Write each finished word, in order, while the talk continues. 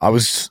I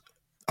was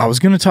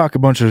going to talk a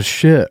bunch of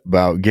shit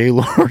about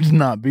Gaylord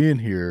not being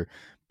here,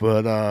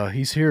 but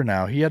he's here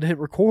now. He had to hit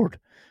record.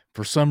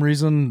 For some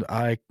reason,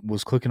 I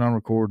was clicking on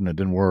record and it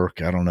didn't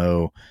work. I don't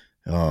know.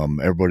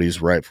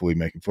 Everybody's rightfully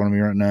making fun of me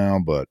right now,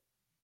 but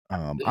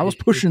I was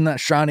pushing that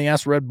shiny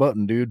ass red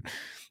button, dude,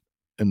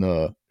 and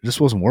it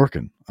just wasn't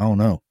working. I don't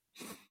know.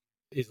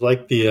 He's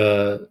like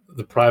the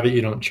private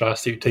you don't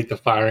trust. You take the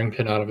firing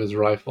pin out of his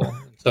rifle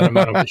and send him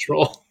out on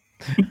patrol.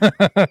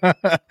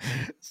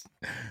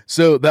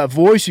 So that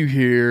voice you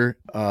hear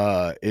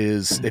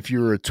is, if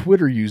you're a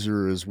Twitter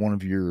user, is one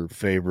of your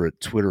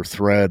favorite Twitter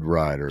thread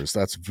writers.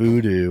 That's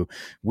Voodoo.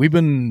 We've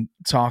been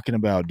talking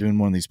about doing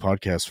one of these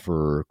podcasts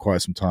for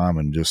quite some time,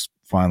 and just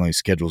finally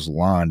schedules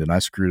aligned, and I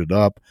screwed it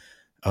up.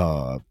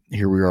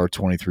 Here we are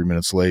 23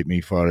 minutes late,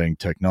 me fighting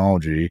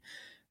technology.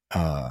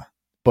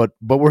 But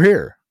we're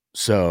here.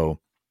 So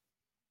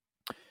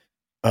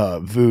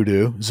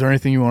Voodoo, is there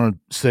anything you want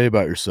to say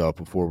about yourself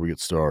before we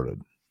get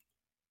started?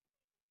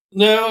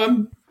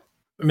 No,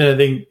 I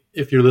think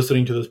if you're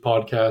listening to this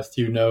podcast,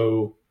 you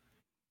know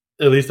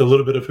at least a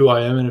little bit of who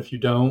I am. And if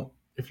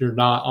you're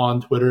not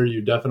on Twitter,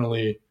 you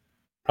definitely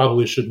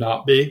probably should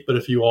not be. But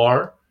if you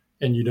are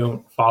and you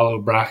don't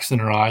follow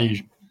Braxton or I,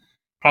 you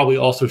probably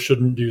also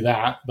shouldn't do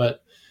that.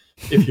 But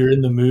if you're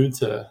in the mood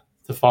to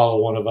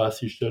follow one of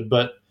us, you should.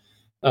 But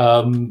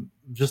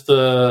just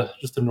a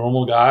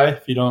normal guy.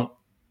 If you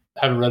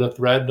haven't read a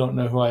thread, don't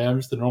know who I am,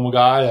 just a normal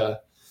guy, a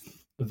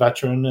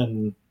veteran,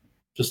 and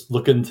just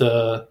looking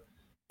to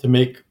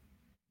make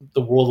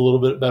the world a little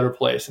bit better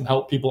place and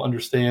help people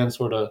understand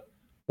sort of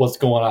what's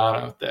going on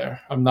out there.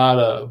 I'm not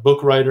a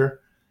book writer.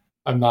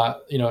 I'm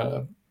not,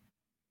 a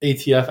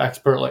ATF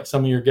expert like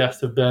some of your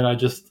guests have been. I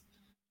just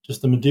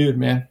am a dude,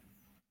 man.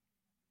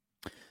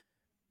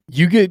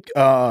 You get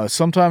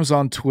sometimes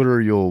on Twitter,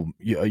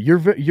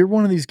 you're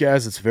one of these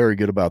guys that's very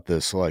good about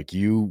this. Like,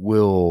 you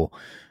will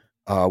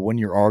when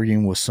you're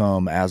arguing with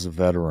some as a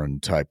veteran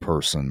type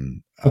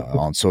person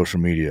on social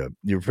media,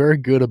 you're very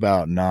good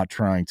about not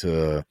trying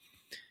to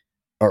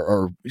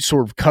or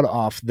sort of cut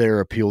off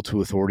their appeal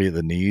to authority at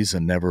the knees,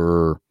 and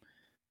never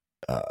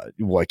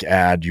like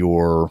add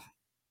your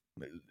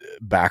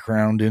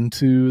background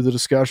into the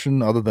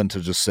discussion, other than to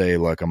just say,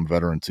 like, I'm a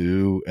veteran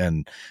too.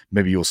 And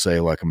maybe you'll say,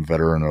 like, I'm a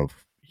veteran of,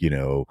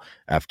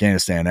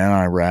 Afghanistan and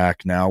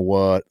Iraq. Now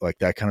what? Like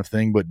that kind of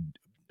thing. But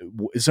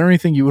is there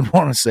anything you would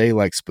want to say,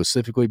 like,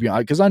 specifically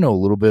beyond? Because I know a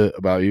little bit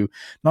about you,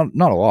 not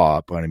a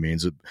lot by any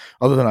means,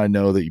 other than I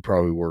know that you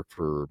probably work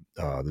for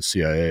the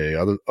CIA.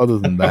 Other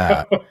than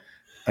that,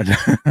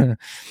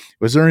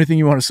 was there anything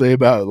you want to say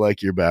about,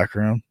 like, your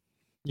background?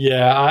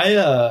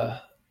 Yeah,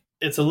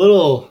 it's a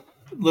little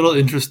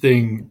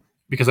interesting,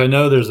 because I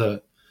know there's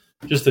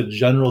just a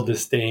general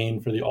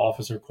disdain for the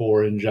officer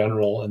corps in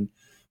general, and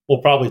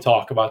we'll probably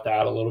talk about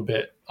that a little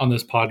bit on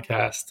this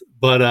podcast.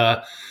 But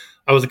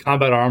I was a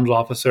combat arms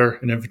officer,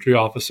 an infantry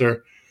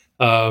officer.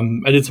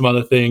 I did some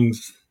other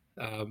things,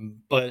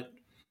 but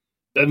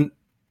then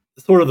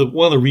sort of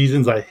one of the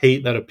reasons I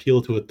hate that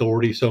appeal to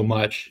authority so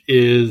much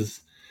is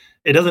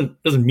it doesn't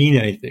mean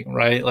anything,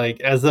 right? Like,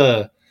 as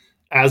a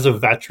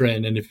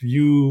veteran, and if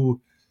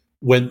you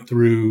went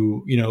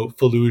through,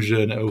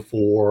 Fallujah in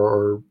 04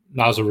 or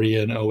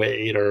Nasiriyah in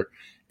 08 or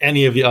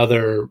any of the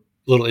other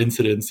little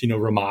incidents,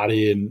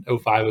 Ramadi in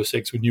 05,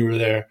 06 when you were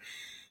there,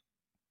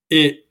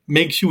 it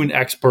makes you an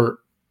expert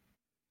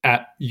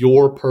at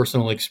your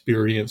personal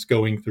experience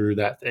going through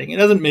that thing. It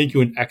doesn't make you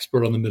an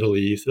expert on the Middle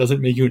East. It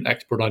doesn't make you an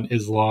expert on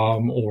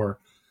Islam or,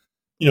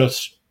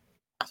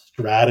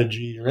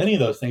 strategy or any of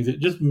those things.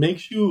 It just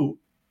makes you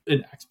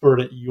an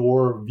expert at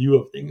your view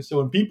of things. So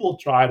when people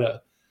try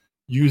to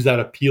use that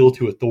appeal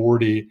to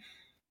authority,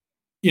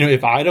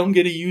 if I don't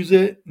get to use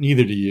it,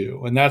 neither do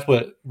you. And that's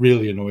what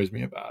really annoys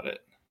me about it.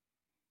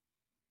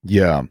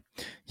 Yeah,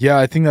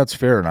 I think that's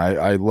fair. And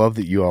I love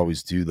that you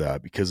always do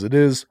that, because it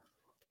is,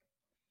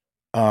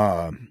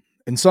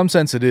 in some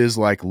sense, it is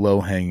like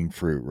low hanging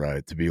fruit,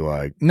 right? To be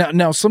like,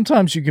 now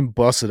sometimes you can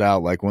bust it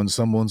out. Like when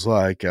someone's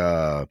like,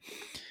 what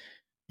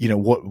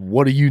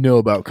do you know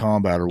about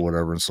combat or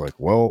whatever? It's like,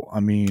 well, I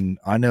mean,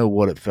 I know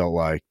what it felt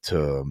like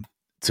to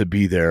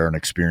be there and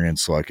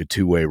experience like a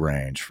two-way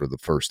range for the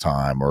first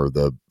time, or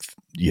the,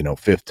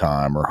 fifth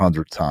time or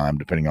 100th time,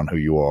 depending on who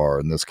you are,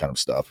 and this kind of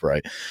stuff.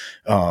 Right.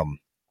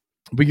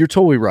 But you're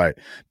totally right.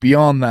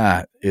 Beyond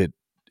that, it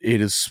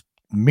is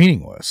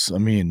meaningless. I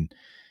mean,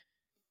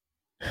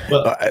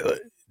 well,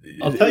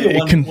 I'll tell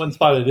you one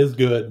spot it is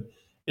good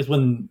is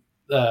when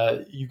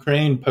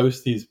Ukraine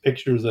posts these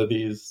pictures of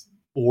these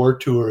war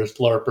tourist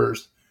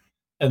LARPers,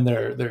 and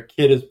their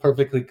kit is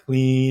perfectly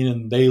clean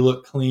and they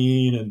look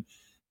clean, and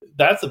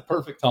that's a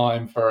perfect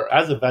time for,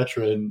 as a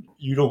veteran,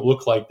 you don't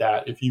look like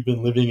that if you've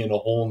been living in a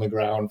hole in the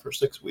ground for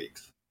 6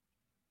 weeks.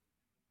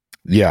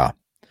 Yeah,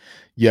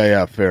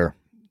 fair.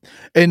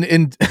 And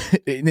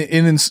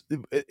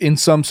in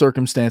some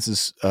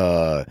circumstances,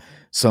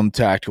 some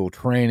tactical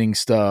training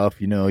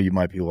stuff, you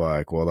might be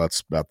like, well,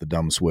 that's about the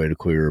dumbest way to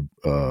clear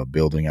a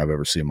building I've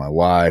ever seen in my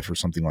life, or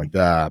something like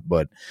that.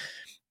 But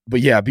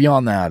yeah,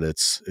 beyond that,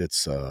 it's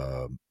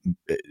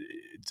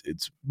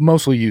it's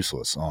mostly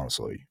useless,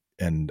 honestly.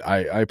 And I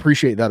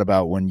appreciate that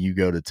about when you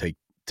go to take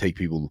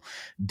people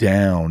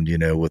down, you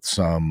know, with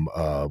some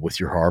with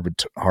your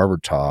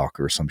Harvard talk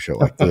or some shit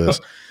like this.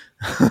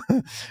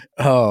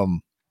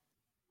 um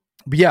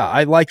but yeah,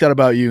 I like that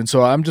about you. And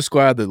so I'm just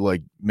glad that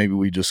like maybe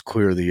we just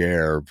clear the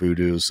air.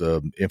 Voodoo's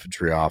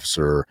infantry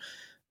officer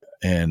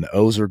and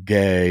O's are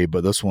gay,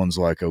 but this one's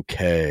like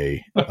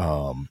okay.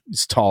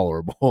 It's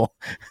tolerable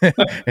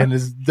and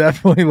is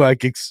definitely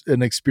like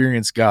an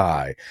experienced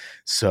guy.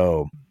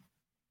 So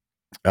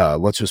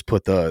let's just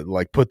put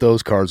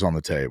those cards on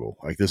the table.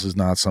 Like this is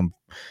not some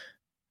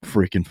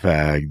freaking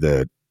fag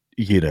that,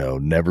 you know,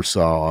 never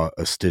saw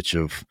a stitch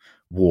of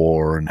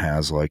war and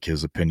has like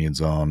his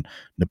opinions on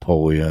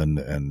Napoleon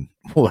and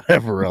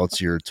whatever else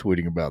you're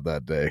tweeting about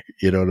that day.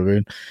 You know what I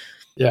mean?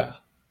 Yeah,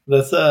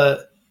 that's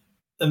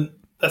and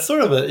that's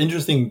sort of an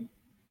interesting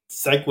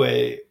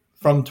segue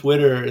from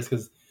Twitter, is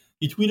because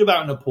you tweet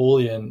about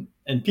Napoleon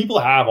and people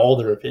have all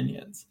their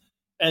opinions,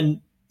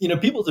 and you know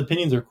people's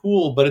opinions are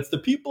cool, but it's the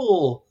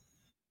people.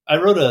 I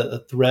wrote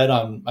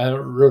I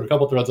wrote a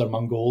couple threads on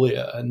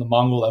Mongolia and the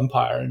Mongol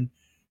Empire, and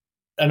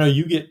I know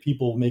you get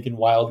people making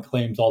wild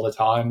claims all the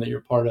time that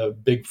you're part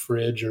of Big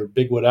Fridge or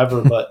Big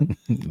whatever, but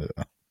Yeah.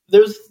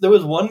 there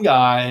was one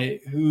guy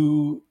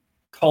who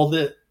called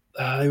it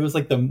it was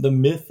like the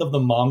myth of the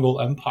Mongol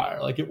Empire,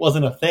 like it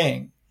wasn't a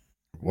thing.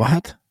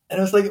 What? And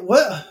I was like,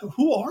 "What?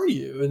 Who are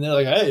you?" And they're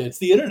like, "Hey, it's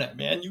the internet,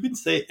 man. You can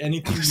say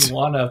anything you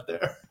want out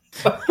there."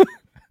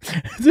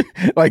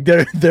 Like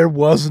there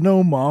was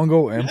no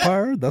Mongol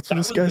Empire? That's what That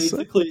this was guy said?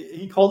 basically,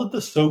 he called it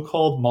the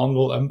so-called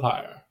Mongol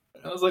Empire.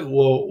 And I was like,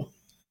 "Whoa."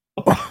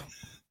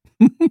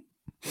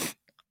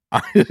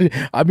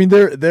 I mean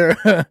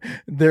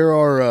there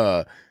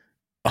are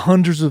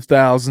hundreds of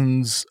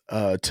thousands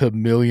to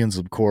millions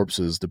of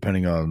corpses,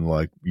 depending on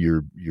like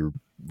your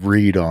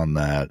read on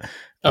that,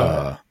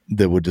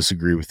 that would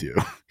disagree with you.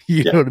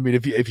 You know what I mean?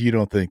 If you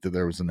don't think that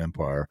there was an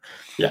empire.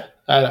 Yeah.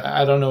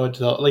 I don't know what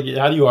to like.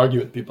 How do you argue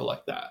with people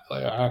like that?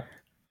 Like,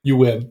 you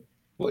win.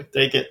 Like,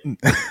 take it.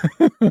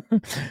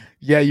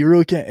 Yeah, you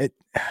really can't.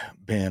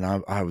 Man,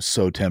 I was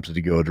so tempted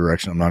to go a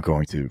direction. I'm not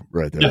going to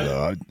right there,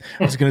 though.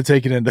 I was going to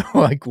take it into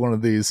like one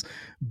of these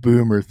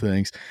boomer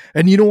things.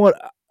 And you know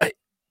what?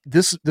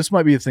 This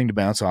might be a thing to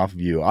bounce off of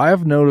you. I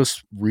have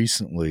noticed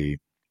recently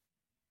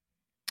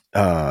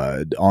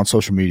on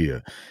social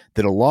media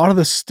that a lot of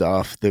the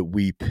stuff that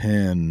we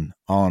pin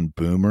on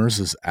boomers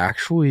is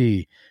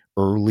actually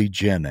early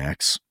Gen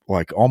X,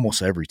 like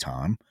almost every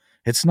time.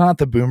 It's not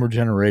the boomer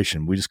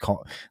generation. We just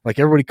call, like,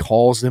 everybody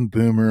calls them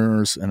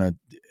boomers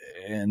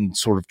and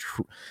sort of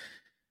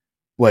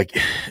like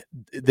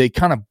they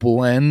kind of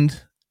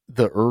blend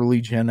the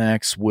early Gen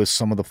X with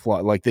some of the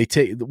flaws. Like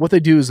what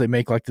they do is they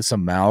make like this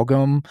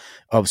amalgam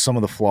of some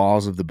of the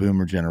flaws of the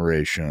boomer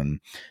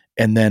generation,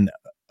 and then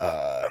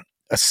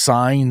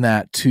assign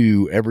that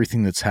to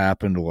everything that's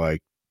happened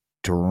like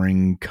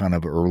during kind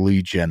of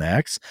early Gen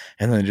X,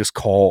 and then just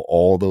call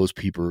all those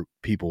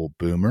people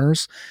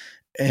boomers.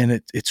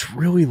 And it's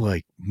really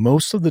like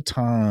most of the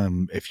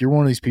time, if you're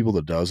one of these people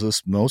that does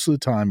this, most of the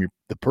time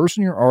the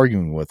person you're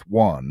arguing with,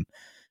 one,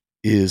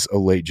 is a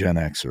late Gen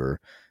Xer,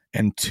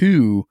 and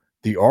two,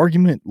 the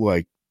argument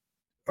like,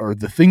 or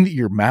the thing that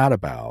you're mad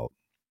about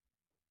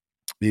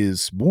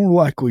is more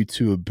likely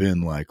to have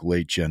been like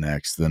late Gen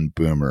X than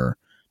boomer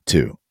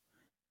too.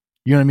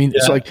 You know what I mean? Yeah.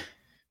 It's like,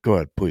 go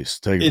ahead, please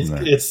take it from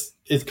there.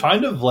 It's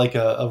kind of like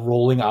a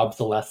rolling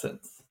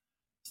obsolescence.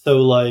 So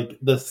like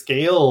the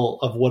scale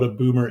of what a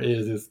boomer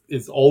is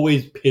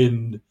always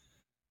pinned.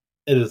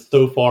 It is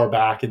so far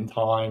back in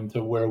time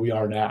to where we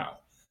are now,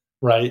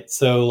 right?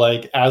 So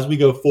like as we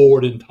go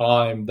forward in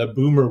time, the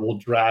boomer will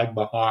drag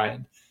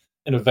behind,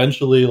 and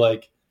eventually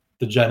like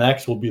the Gen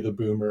X will be the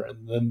boomer,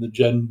 and then the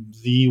Gen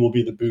Z will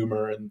be the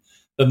boomer, and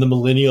then the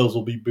millennials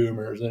will be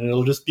boomers, and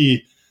it'll just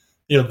be,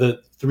 you know,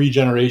 the 3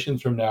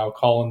 generations from now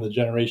calling the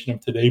generation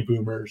of today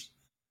boomers,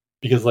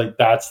 because like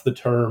that's the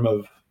term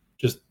of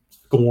just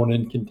scorn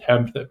and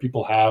contempt that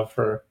people have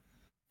for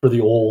the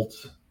old.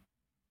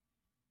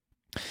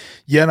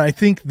 Yeah, and I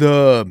think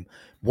one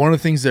of the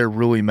things they're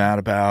really mad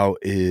about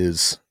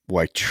is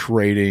like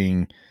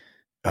trading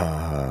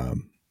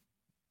some.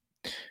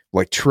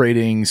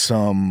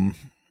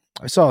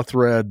 I saw a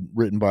thread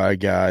written by a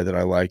guy that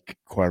I like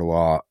quite a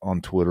lot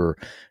on Twitter,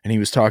 and he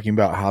was talking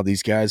about how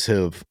these guys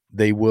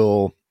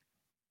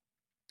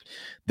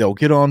they'll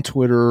get on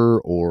Twitter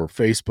or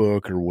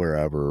Facebook or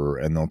wherever,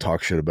 and they'll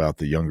talk shit about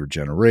the younger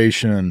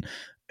generation.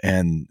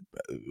 And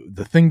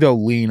the thing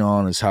they'll lean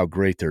on is how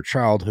great their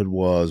childhood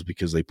was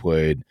because they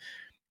played,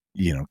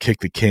 you know,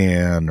 kick the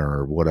can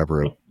or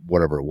whatever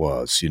it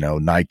was, you know,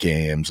 night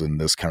games and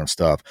this kind of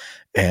stuff.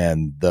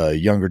 And the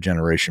younger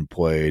generation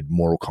played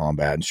Mortal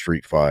Kombat and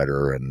Street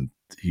Fighter and,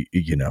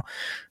 you know,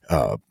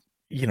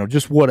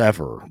 just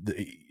whatever.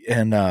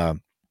 And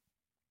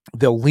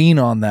they'll lean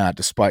on that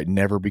despite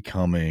never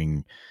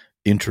becoming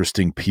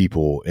interesting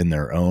people in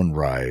their own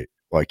right.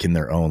 like in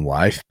their own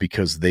life,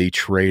 because they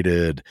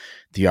traded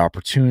the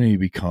opportunity to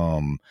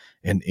become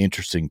an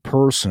interesting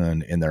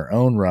person in their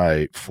own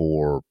right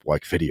for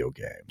like video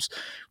games.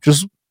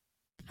 Just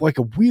like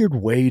a weird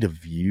way to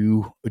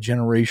view a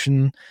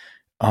generation.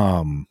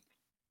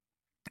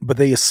 But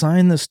they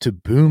assign this to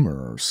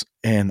boomers,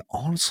 and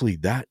honestly,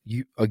 that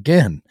you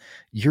again,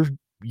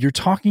 you're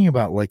talking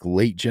about like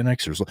late Gen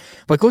Xers.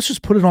 Like, let's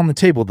just put it on the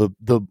table.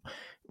 The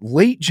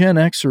late Gen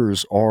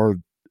Xers are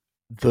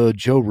the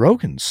Joe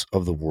Rogans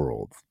of the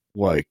world.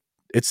 Like,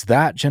 it's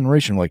that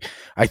generation. Like,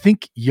 I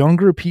think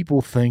younger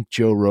people think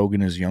Joe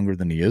Rogan is younger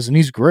than he is, and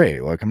he's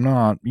great. Like, I'm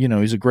not,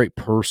 he's a great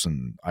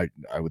person. I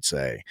would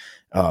say,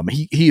 I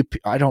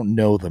don't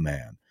know the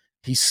man.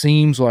 He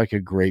seems like a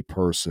great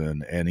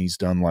person, and he's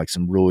done like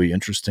some really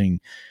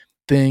interesting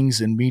things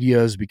in media.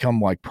 Has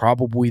become like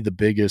probably the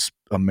biggest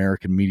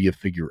American media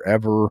figure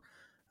ever.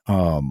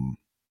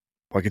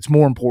 Like, it's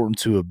more important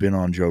to have been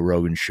on Joe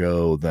Rogan's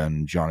show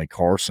than Johnny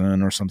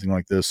Carson or something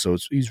like this. So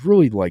he's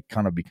really like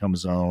kind of become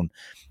his own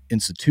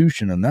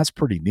institution, and that's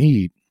pretty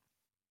neat.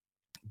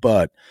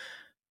 But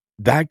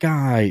that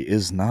guy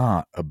is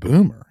not a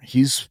boomer.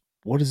 He's,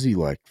 what is he,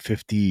 like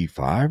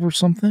 55 or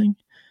something?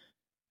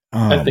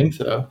 I think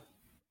so.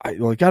 I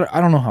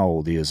don't know how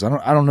old he is. I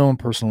don't know him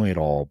personally at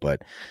all,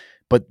 but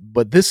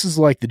this is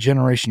like the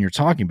generation you're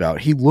talking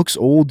about. He looks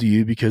old to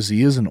you because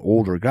he is an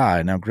older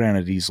guy. Now,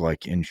 granted, he's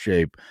like in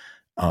shape,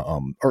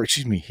 or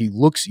excuse me, he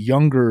looks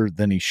younger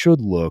than he should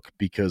look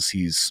because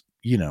he's,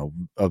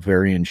 a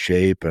very in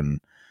shape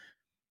and,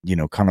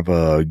 kind of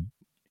a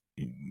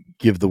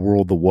give the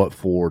world the what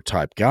for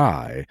type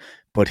guy.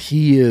 But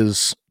he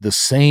is the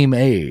same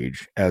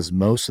age as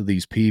most of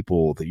these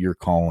people that you're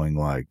calling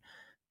like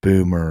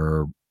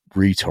boomer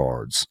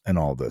retards and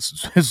all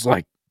this. It's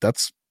like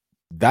that's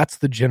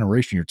the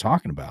generation you're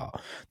talking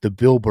about. The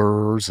Bill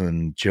Burrs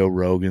and Joe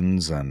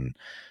Rogans and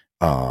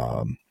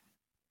I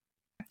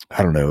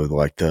don't know,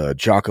 like the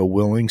Jocko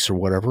Willings or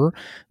whatever.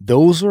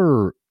 Those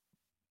are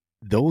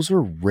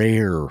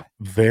rare,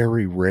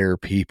 very rare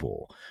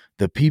people.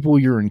 The people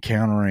you're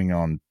encountering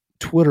on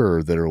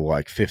Twitter that are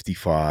like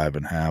 55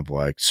 and have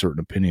like certain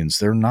opinions,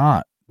 they're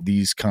not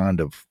these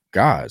kind of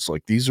guys.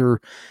 Like, these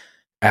are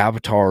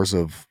avatars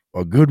of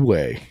a good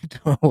way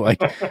to like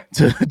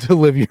to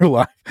live your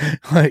life.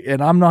 Like,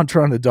 and I'm not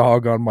trying to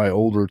dog on my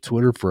older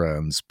Twitter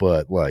friends,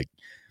 but like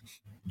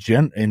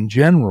in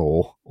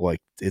general,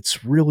 like,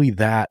 it's really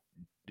that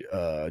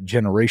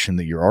generation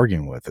that you're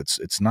arguing with.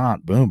 It's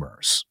not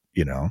boomers,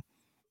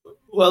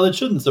 Well, it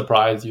shouldn't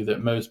surprise you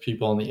that most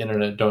people on the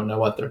internet don't know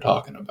what they're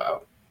talking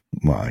about.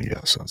 Well, I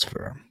guess that's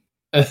fair.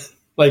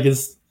 Like,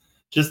 it's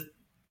just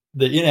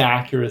the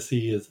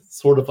inaccuracy is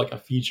sort of like a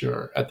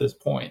feature at this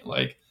point.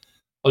 Like,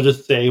 I'll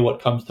just say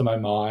what comes to my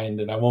mind,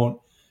 and I won't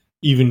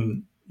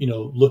even,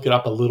 look it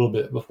up a little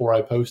bit before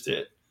I post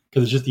it,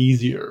 because it's just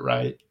easier,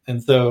 right?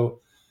 And so,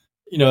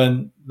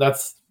 and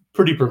that's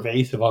pretty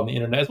pervasive on the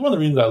internet. It's one of the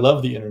reasons I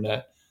love the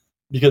internet,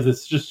 because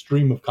it's just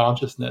stream of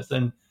consciousness,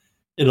 and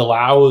it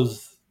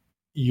allows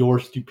your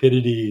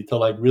stupidity to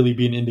like really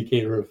be an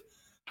indicator of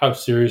how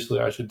seriously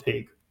I should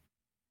take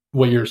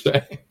what you're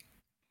saying.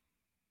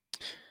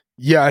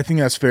 Yeah, I think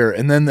that's fair.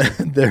 And then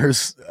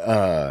there's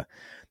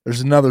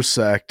another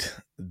sect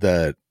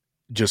that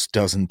just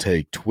doesn't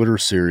take Twitter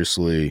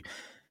seriously,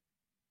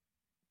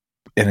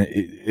 and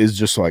it is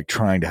just like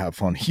trying to have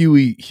fun.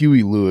 Huey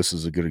Lewis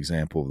is a good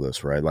example of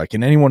this, right? Like,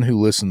 and anyone who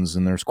listens,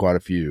 and there's quite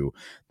a few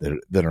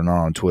that are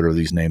not on Twitter,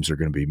 these names are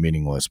going to be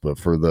meaningless. But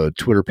for the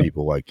Twitter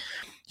people, like,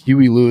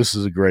 Huey Lewis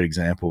is a great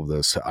example of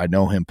this. I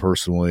know him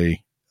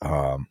personally.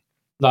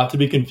 Not to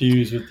be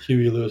confused with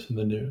Huey Lewis in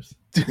the News.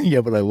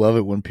 Yeah, but I love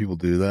it when people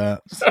do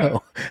that.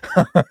 So.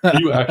 Are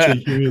you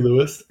actually Huey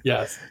Lewis?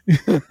 Yes.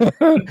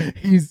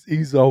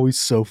 He's always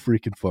so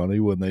freaking funny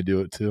when they do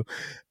it too.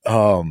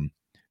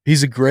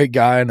 He's a great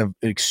guy and an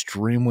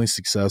extremely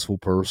successful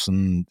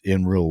person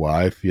in real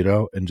life,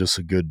 and just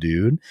a good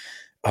dude.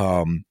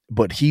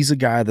 But he's a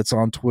guy that's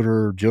on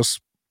Twitter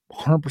just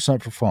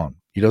 100% for fun.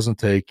 He doesn't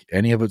take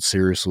any of it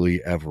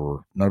seriously ever.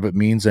 None of it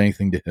means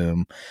anything to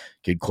him.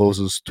 He'd close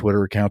his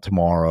Twitter account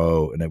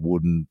tomorrow, and it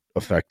wouldn't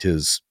affect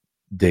his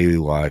daily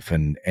life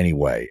in any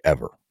way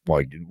ever.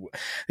 Like,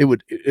 it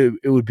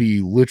would be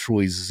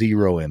literally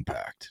zero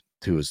impact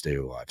to his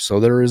daily life.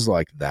 So there is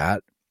like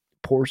that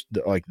portion,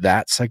 like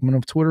that segment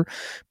of Twitter,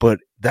 but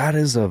that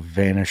is a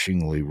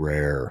vanishingly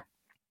rare.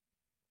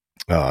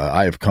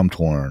 I have come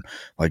to learn,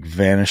 like,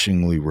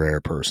 vanishingly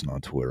rare person on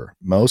Twitter.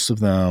 Most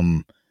of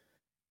them,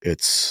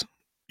 it's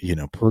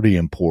pretty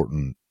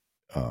important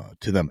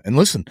to them. And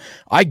listen,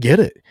 I get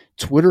it.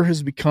 Twitter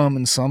has become,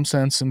 in some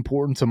sense,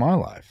 important to my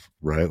life,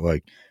 right?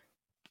 Like,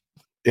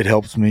 it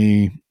helps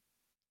me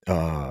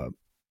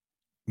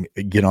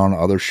get on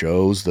other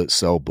shows that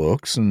sell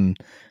books and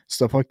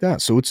stuff like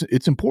that. So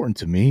it's important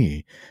to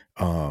me.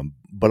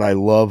 But I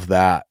love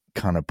that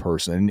kind of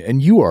person.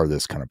 And you are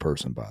this kind of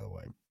person, by the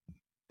way.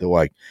 That,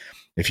 like,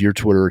 if your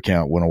Twitter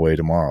account went away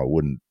tomorrow,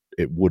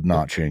 it would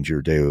not change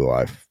your daily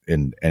life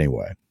in any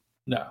way.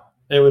 No,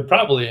 it would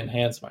probably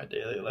enhance my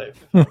daily life,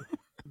 if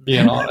I'm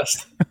being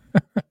honest.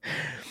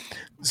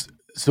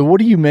 So what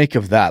do you make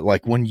of that?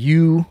 Like when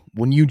you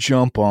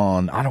jump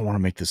on, I don't want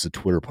to make this a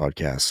Twitter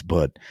podcast,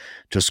 but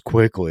just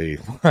quickly,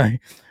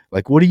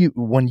 like what do you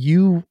when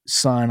you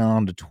sign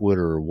on to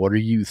Twitter, what are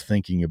you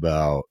thinking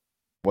about?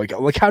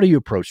 Like how do you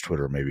approach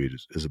Twitter? Maybe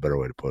is a better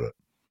way to put it.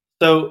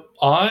 So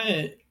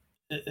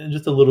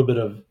just a little bit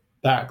of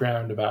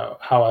background about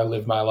how I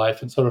live my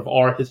life and sort of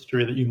our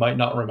history that you might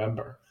not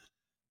remember.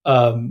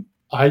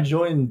 I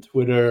joined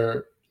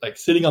Twitter like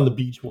sitting on the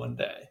beach one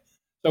day.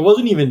 So I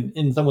wasn't even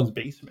in someone's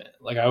basement.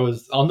 Like I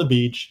was on the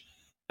beach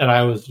and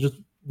I was just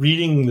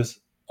reading this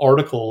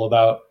article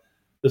about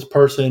this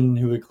person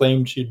who had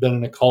claimed she'd been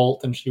in a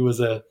cult and she was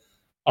a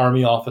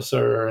army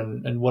officer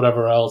and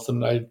whatever else.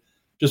 And I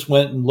just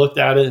went and looked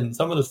at it, and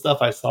some of the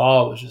stuff I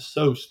saw was just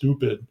so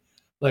stupid.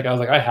 Like I was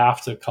like, I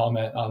have to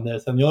comment on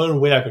this. And the only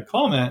way I could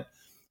comment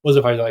was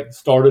if I like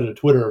started a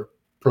Twitter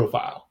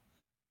profile.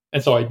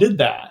 And so I did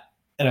that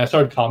and I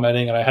started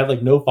commenting, and I had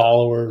like no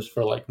followers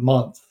for like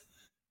months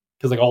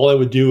because like all I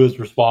would do is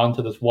respond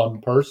to this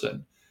one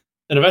person.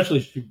 And eventually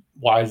she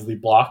wisely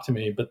blocked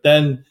me. But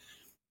then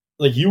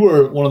like you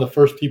were one of the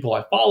first people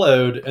I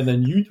followed, and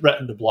then you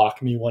threatened to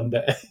block me one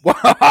day. Well,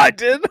 I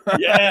did.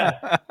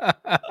 Yeah.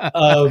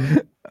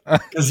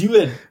 Because you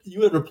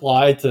had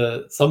replied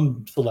to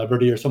some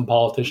celebrity or some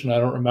politician, I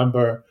don't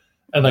remember.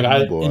 And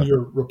like in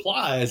your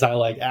replies, I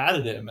like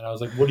added him and I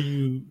was like, what do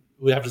you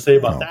have to say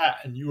about that?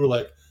 And you were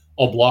like,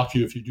 I'll block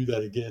you if you do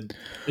that again,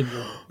 in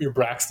your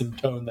Braxton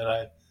tone that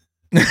I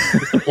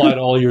just applied to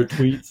all your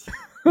tweets.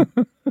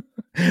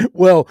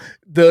 Well,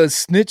 the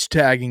snitch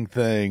tagging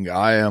thing,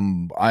 I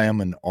am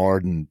an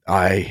ardent.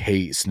 I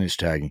hate snitch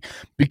tagging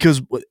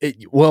because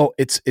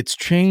it's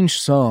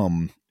changed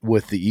some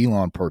with the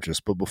Elon purchase,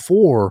 but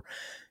before,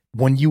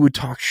 when you would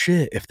talk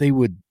shit, if they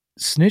would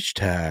snitch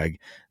tag,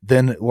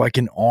 then like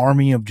an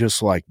army of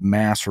just like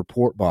mass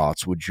report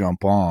bots would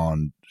jump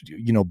on.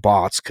 You know,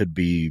 bots could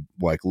be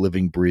like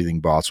living,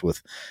 breathing bots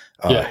with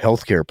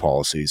healthcare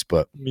policies,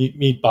 but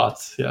meat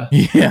bots,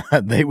 yeah,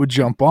 they would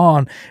jump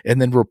on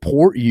and then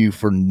report you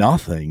for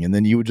nothing, and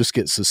then you would just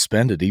get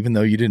suspended, even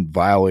though you didn't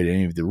violate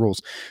any of the rules.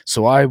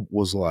 So I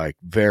was like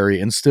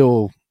and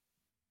still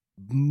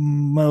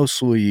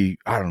mostly,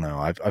 I don't know.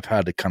 I've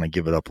had to kind of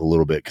give it up a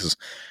little bit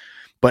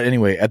but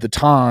anyway, at the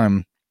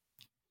time,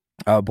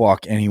 I would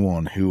block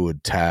anyone who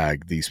would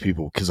tag these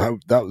people because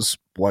that was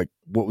like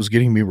what was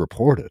getting me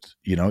reported,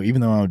 you know,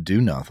 even though I would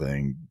do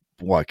nothing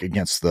like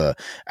against the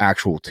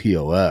actual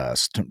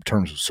TOS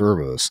terms of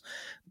service.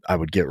 I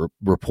would get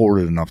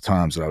reported enough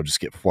times that I would just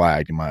get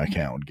flagged and my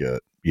account would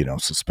get, you know,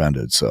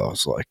 suspended. So I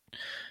was like,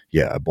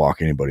 yeah, I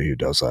block anybody who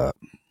does that.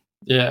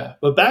 Yeah.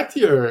 But back to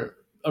your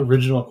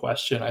original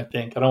question, I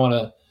think I don't want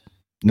to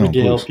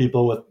regale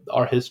people with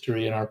our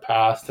history and our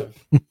past of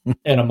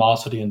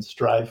animosity and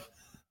strife.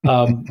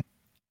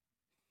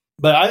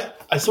 But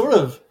I sort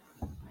of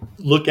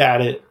look at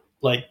it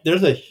like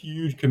there's a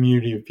huge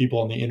community of people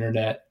on the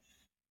internet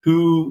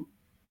who,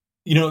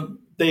 you know,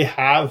 they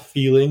have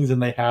feelings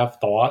and they have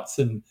thoughts,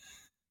 and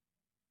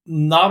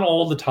not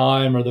all the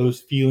time are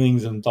those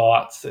feelings and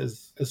thoughts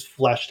as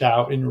fleshed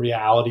out in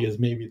reality as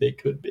maybe they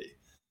could be.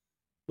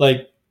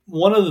 Like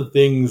one of the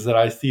things that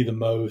I see the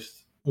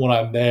most when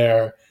I'm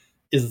there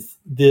is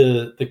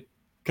the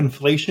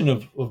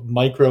conflation of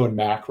micro and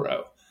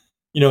macro.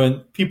 You know,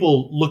 and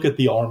people look at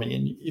the army,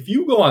 and if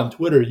you go on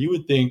Twitter, you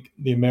would think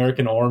the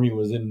American army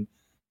was in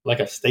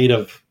like a state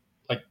of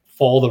like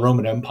fall of the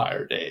Roman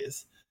Empire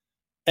days.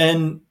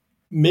 And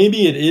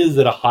maybe it is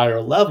at a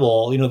higher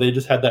level. You know, they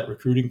just had that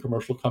recruiting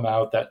commercial come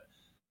out that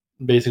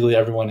basically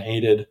everyone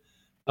hated.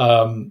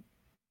 But,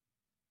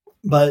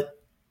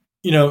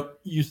 you know,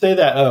 you say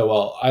that, oh,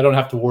 well, I don't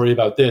have to worry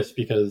about this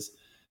because,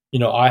 you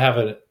know, I have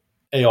an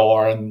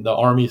AR and the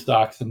army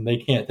stocks and they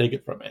can't take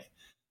it from me.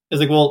 It's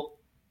like, well,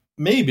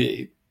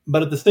 maybe,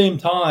 but at the same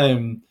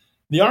time,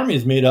 the army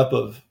is made up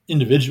of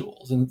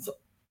individuals, and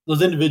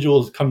those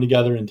individuals come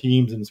together in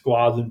teams and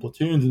squads and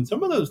platoons, and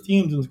some of those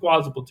teams and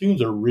squads and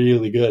platoons are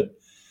really good.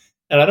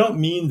 And I don't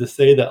mean to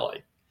say that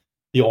like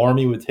the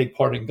army would take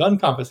part in gun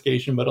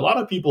confiscation, but a lot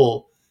of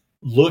people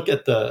look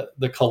at the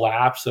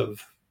collapse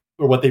of,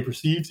 or what they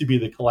perceive to be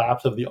the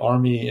collapse of the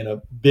army in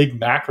a big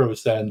macro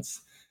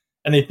sense,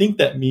 and they think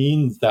that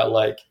means that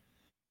like,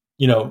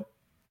 you know,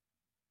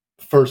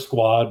 first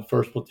squad,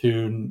 first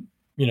platoon,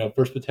 you know,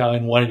 first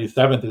battalion,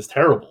 187th is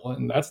terrible.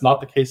 And that's not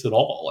the case at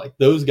all. Like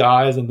those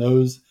guys and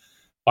those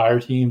fire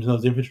teams and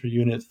those infantry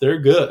units, they're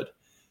good.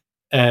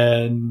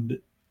 And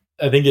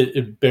I think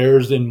it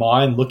bears in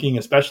mind looking,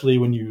 especially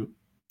when you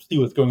see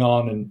what's going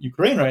on in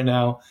Ukraine right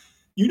now,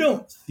 you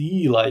don't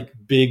see like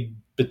big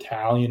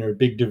battalion or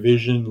big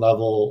division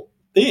level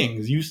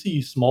things. You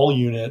see small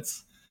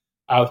units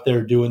out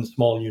there doing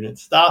small unit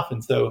stuff.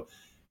 And so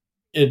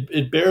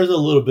it bears a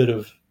little bit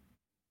of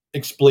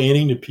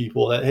explaining to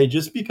people that, hey,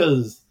 just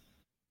because,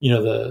 you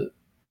know, the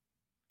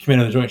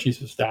commander of the Joint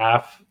Chiefs of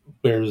Staff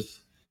wears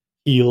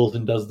heels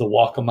and does the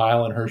walk a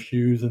mile in her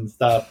shoes and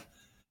stuff,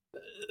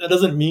 that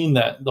doesn't mean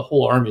that the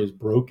whole army is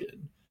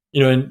broken.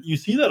 And you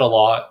see that a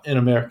lot in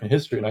American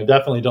history. And I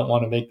definitely don't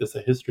want to make this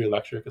a history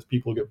lecture because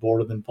people get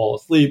bored and then fall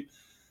asleep.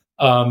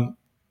 Um,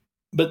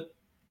 but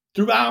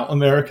throughout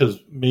America's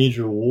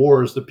major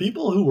wars, the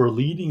people who were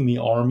leading the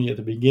army at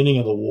the beginning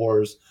of the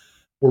wars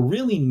were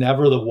really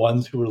never the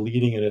ones who were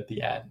leading it at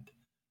the end.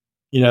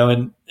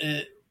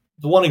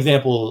 The one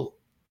example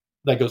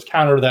that goes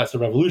counter to that's the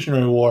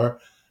Revolutionary War.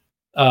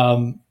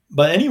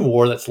 But any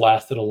war that's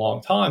lasted a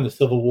long time, the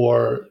Civil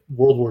War,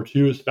 World War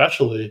II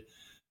especially,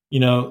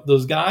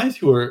 those guys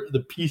who are the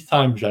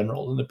peacetime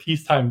generals and the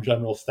peacetime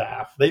general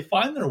staff, they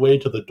find their way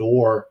to the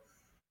door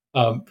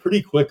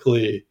pretty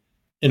quickly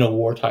in a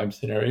wartime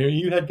scenario.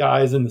 You had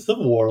guys in the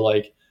Civil War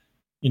like,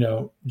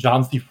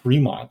 John C.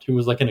 Fremont, who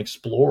was like an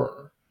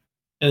explorer,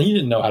 and he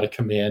didn't know how to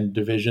command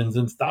divisions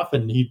and stuff.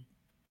 And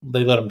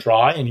they let him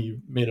try, and he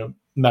made a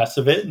mess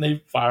of it, and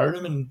they fired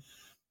him and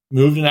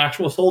moved an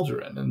actual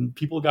soldier in, and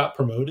people got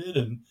promoted.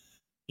 And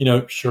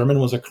Sherman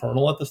was a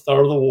colonel at the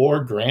start of the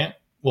war. Grant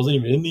wasn't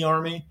even in the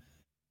army.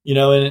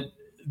 And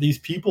these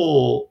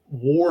people,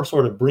 war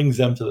sort of brings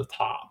them to the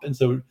top. And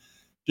so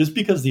just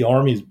because the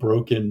army is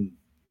broken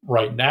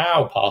right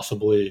now,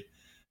 possibly,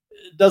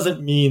 it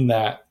doesn't mean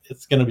that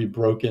it's going to be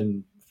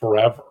broken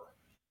forever.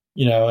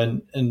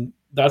 And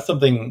that's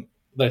something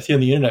that I see on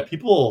the internet.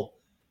 People,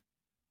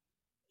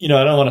 I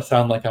don't want to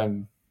sound like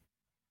I'm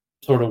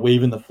sort of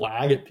waving the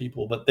flag at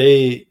people, but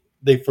they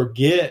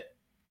forget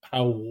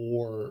how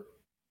war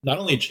not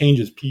only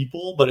changes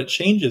people, but it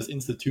changes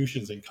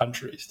institutions and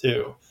countries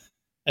too.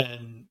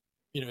 And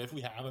if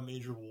we have a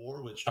major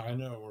war with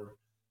China, or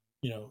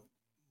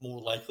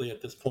more likely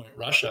at this point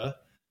Russia,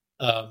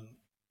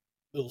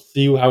 we'll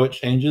see how it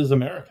changes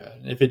America.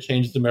 And if it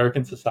changes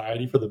American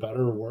society for the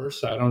better or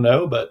worse, I don't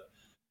know, but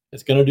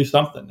it's going to do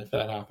something if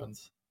that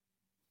happens.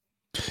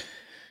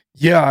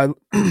 Yeah,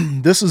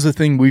 this is a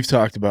thing we've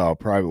talked about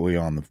privately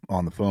on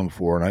the phone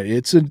before, and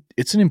it's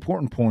an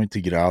important point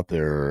to get out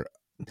there.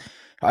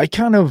 I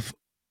kind of,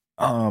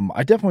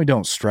 I definitely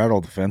don't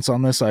straddle the fence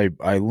on this. I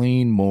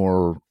lean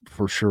more,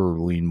 for sure,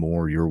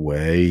 your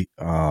way.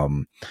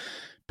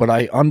 But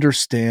I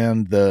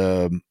understand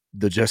the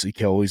Jesse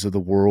Kellys of the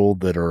world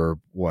that are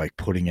like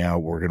putting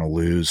out, we're going to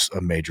lose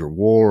a major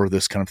war,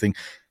 this kind of thing.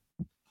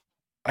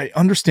 I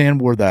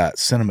understand where that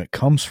sentiment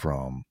comes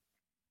from,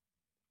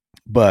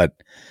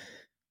 but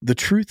the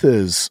truth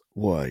is,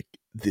 like,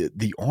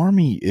 the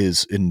army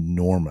is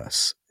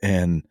enormous,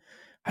 and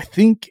I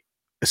think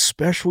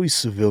especially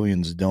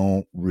civilians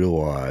don't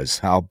realize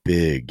how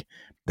big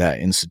that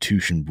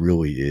institution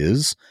really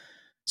is.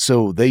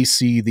 So they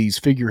see these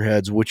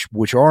figureheads,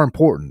 which are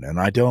important, and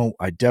I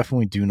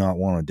definitely do not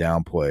want to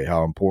downplay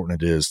how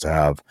important it is to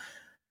have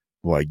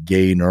like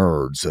gay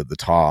nerds at the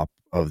top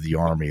of the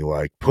army,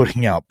 like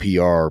putting out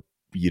PR,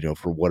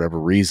 for whatever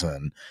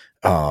reason,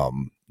 for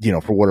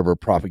whatever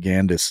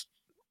propagandist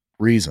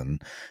reason.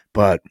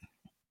 But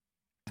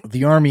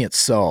the army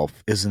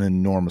itself is an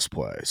enormous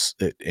place,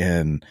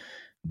 and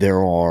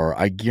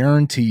I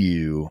guarantee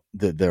you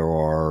that there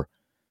are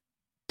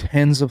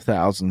tens of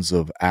thousands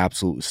of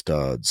absolute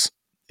studs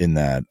in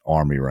that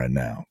army right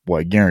now,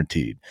 like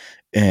guaranteed.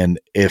 And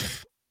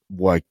if,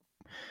 like,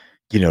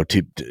 to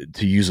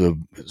use a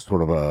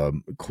sort of a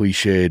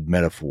cliched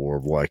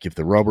metaphor, like if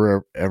the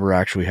rubber ever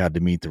actually had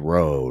to meet the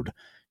road,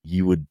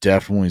 you would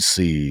definitely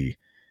see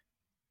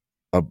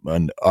not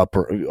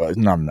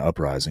an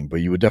uprising,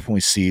 but you would definitely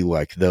see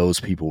like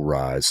those people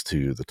rise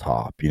to the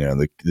top.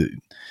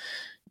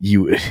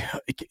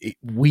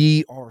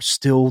 We are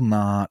still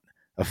not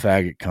a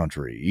faggot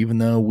country, even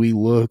though we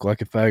look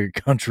like a faggot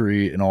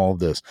country and all of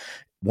this.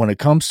 When it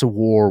comes to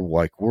war,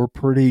 like, we're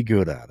pretty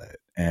good at it,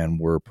 and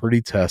we're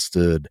pretty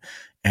tested.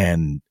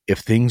 And if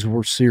things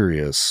were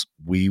serious,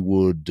 we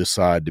would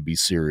decide to be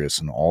serious,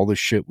 and all the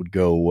shit would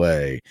go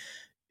away.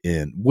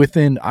 And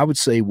I would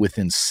say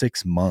within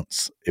 6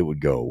 months, it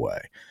would go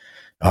away.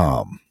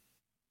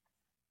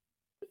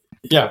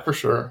 Yeah, for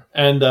sure.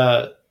 And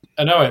I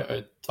know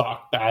I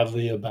talk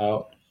badly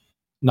about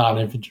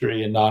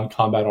non-infantry and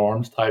non-combat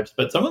arms types,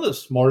 but some of the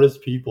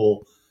smartest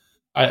people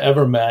I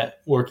ever met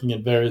working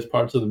in various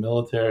parts of the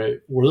military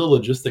were the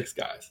logistics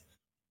guys.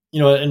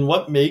 And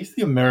what makes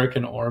the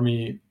American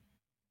Army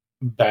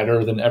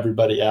better than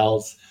everybody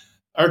else?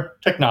 Our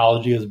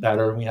technology is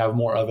better and we have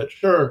more of it,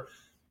 sure.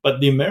 But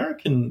the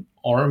American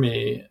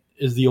Army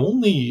is the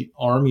only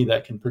army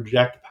that can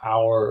project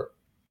power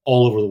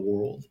all over the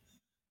world.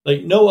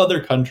 Like, no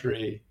other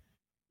country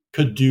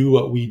could do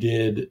what we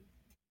did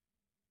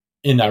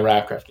in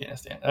Iraq or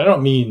Afghanistan. I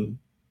don't mean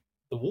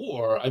the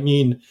war. I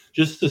mean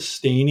just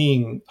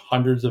sustaining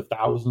hundreds of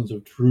thousands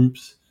of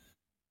troops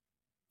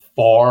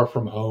far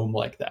from home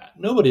like that.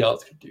 Nobody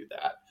else could do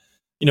that.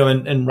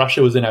 And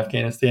Russia was in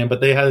Afghanistan,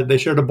 but they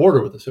shared a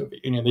border with the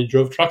Soviet Union. They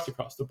drove trucks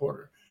across the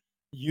border.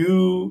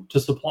 To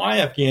supply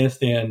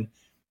Afghanistan,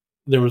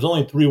 there was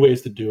only 3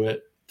 ways to do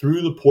it: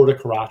 through the port of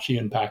Karachi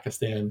in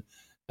Pakistan,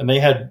 and they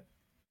had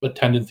a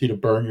tendency to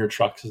burn your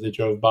trucks as they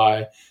drove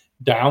by;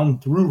 down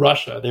through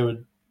Russia, they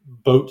would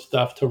boat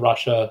stuff to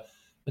Russia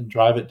and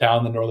drive it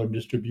down the northern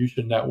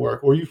distribution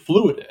network, or you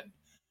flew it in.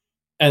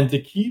 And to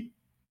keep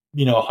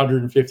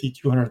 150,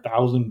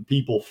 200,000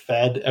 people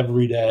fed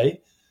every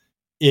day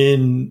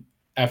in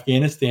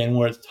Afghanistan,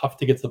 where it's tough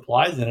to get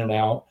supplies in and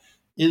out,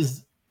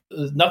 is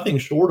nothing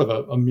short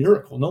of a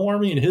miracle. No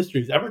army in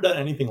history has ever done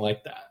anything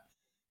like that.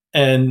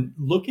 And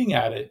looking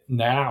at it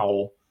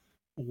now,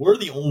 we're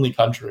the only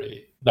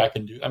country that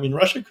can do. I mean,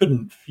 Russia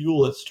couldn't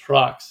fuel its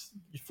trucks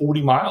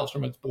 40 miles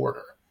from its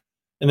border,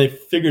 and they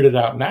figured it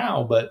out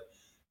now. But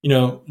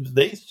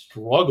they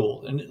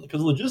struggled, and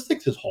because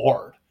logistics is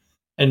hard,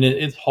 and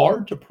it's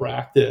hard to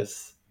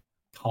practice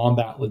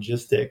combat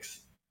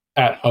logistics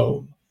at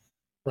home,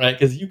 right?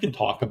 Because you can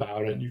talk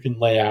about it, you can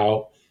lay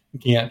out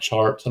Gantt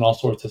charts and all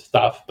sorts of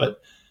stuff,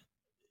 but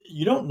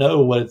you don't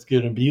know what it's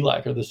going to be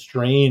like or the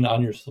strain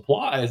on your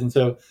supplies. And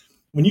so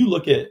when you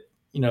look at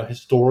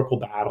historical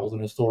battles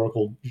and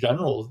historical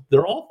generals,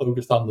 they're all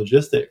focused on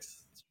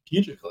logistics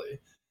strategically.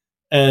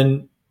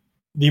 And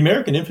the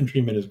American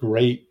infantryman is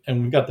great,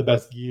 and we've got the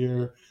best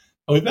gear,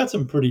 and we've got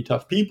some pretty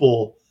tough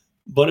people,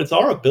 but it's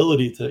our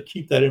ability to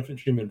keep that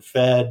infantryman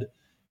fed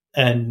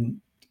and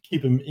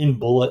keep him in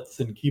bullets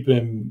and keep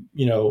him,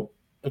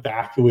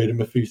 evacuate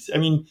him if he's, I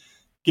mean,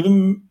 give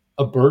him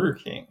a Burger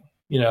King,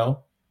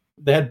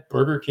 they had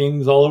Burger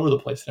Kings all over the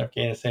place in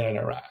Afghanistan and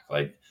Iraq.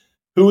 Like,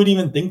 who would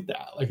even think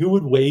that? Like, who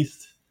would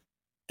waste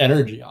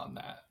energy on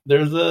that?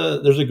 There's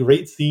a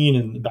great scene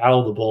in the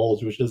Battle of the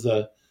Bulge, which is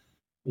a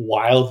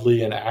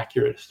wildly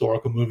inaccurate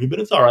historical movie,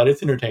 but it's all right.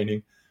 It's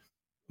entertaining.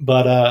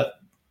 But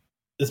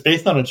it's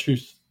based on a true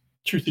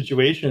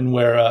situation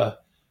where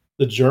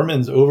the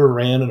Germans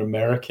overran an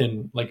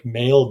American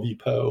mail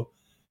depot,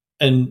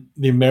 and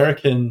the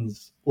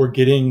Americans were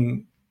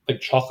getting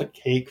chocolate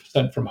cake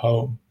sent from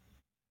home,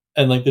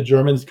 and the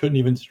Germans couldn't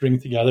even string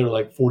together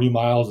 40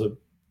 miles of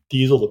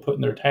diesel to put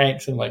in their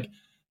tanks, and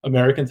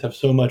Americans have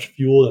so much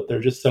fuel that they're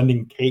just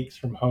sending cakes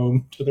from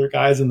home to their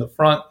guys in the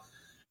front.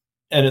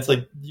 And it's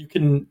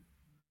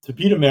to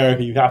beat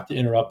America, you have to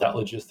interrupt that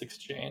logistics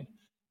chain.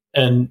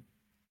 And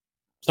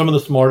some of the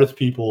smartest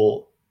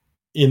people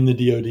in the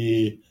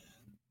DoD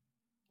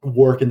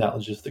work in that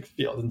logistics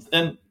field.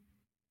 And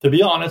to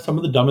be honest, some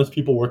of the dumbest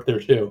people work there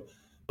too.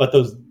 But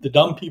the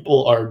dumb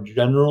people are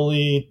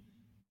generally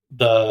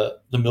the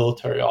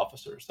military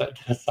officers that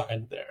get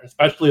assigned there,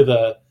 especially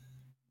the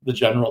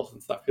generals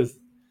and stuff, because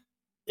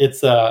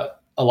it's a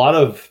lot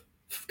of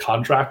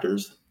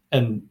contractors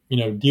and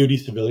DoD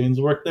civilians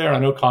work there. I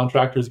know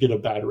contractors get a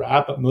bad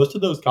rap, but most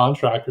of those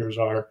contractors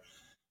are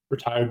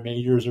retired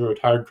majors or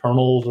retired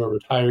colonels or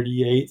retired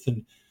E8s,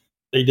 and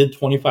they did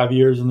 25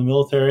 years in the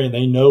military, and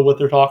they know what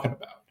they're talking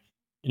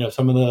about.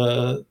 Some of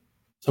the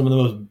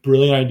most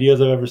brilliant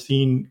ideas I've ever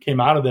seen came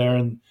out of there,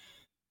 and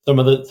some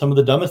of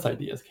the dumbest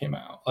ideas came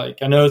out.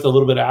 I know it's a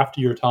little bit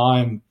after your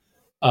time,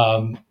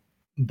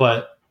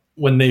 but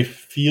when they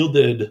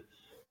fielded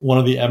one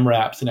of the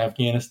MRAPs in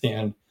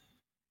Afghanistan,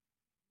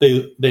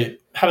 they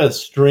had a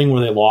string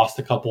where they lost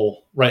a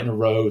couple right in a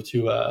row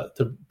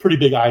to pretty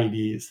big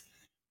IEDs,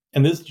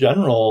 and this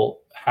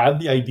general had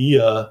the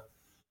idea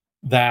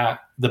that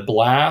the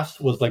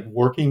blast was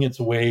working its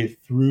way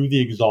through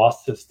the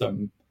exhaust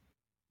system,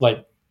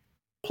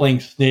 playing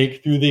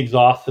Snake through the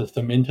exhaust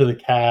system into the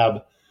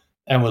cab,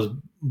 and was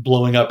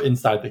blowing up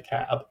inside the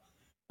cab.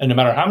 And no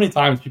matter how many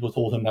times people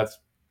told him that's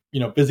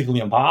physically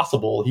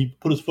impossible, he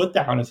put his foot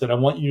down and said, "I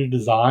want you to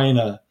design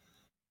an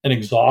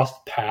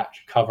exhaust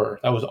patch cover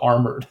that was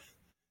armored,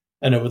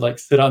 and it would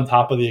sit on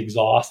top of the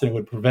exhaust, and it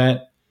would prevent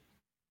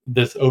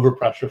this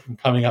overpressure from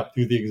coming up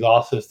through the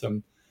exhaust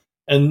system."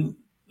 And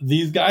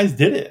these guys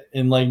did it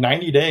in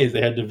 90 days.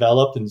 They had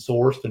developed and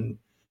sourced and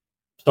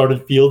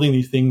started fielding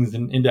these things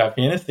into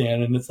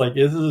Afghanistan. And it's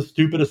this is a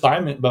stupid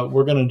assignment, but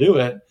we're going to do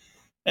it.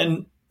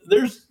 And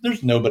there's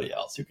nobody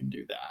else who can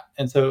do that.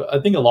 And so I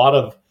think a lot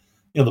of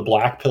the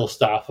black pill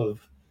stuff of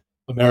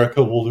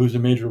America will lose a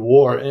major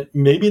war,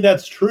 maybe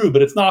that's true,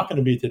 but it's not going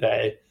to be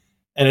today,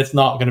 and it's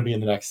not going to be in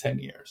the next 10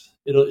 years.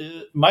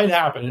 It might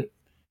happen.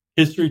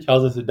 History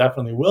tells us it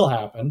definitely will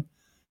happen,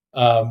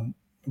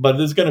 but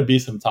there's going to be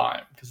some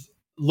time, because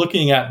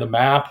looking at the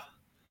map,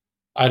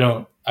 I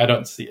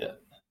don't see it.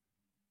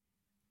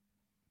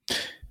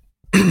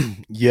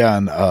 Yeah,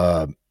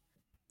 and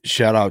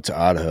shout out to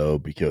Idaho,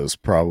 because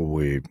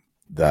probably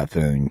that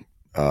thing,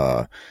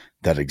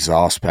 that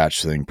exhaust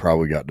patch thing,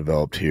 probably got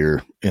developed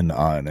here in the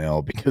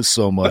INL, because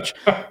so much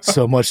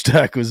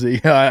tech was.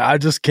 I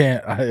just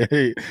can't.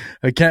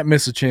 I can't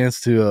miss a chance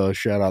to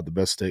shout out the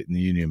best state in the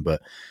union.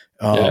 But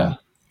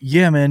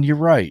yeah, man, you're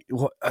right.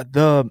 Well,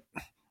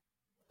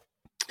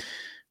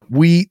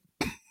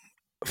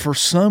 for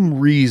some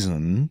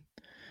reason,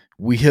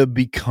 we have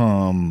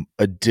become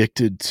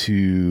addicted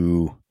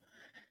to,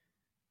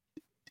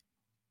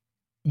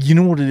 you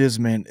know what it is,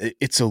 man?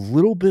 It's a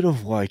little bit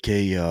of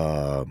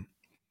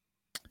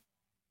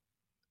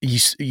you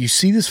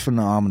see this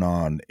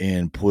phenomenon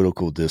in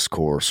political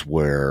discourse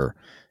where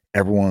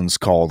everyone's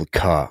called a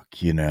cuck,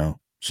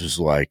 just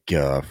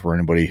for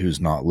anybody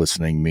who's not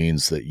listening,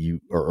 means that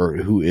or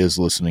who is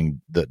listening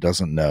that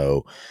doesn't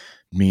know,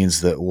 means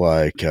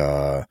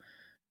that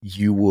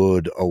you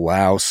would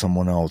allow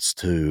someone else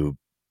to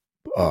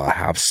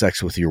have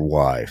sex with your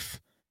wife.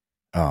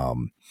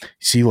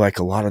 See, like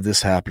a lot of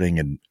this happening,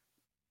 and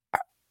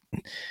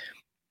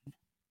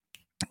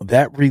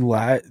that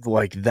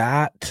like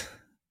that.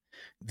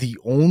 The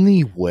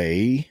only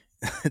way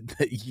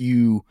that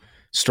you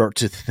start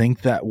to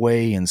think that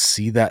way and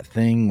see that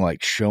thing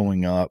like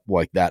showing up,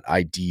 like that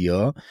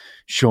idea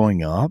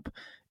showing up,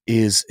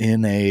 is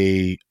in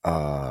a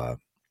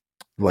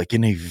like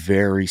in a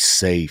very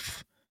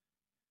safe,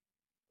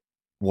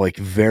 like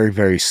very,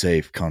 very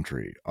safe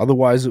country.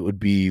 Otherwise it would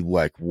be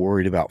like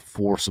worried about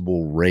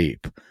forcible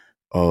rape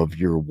of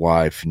your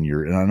wife and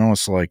I know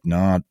it's like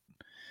not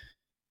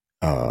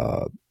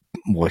uh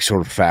like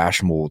sort of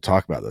fashionable to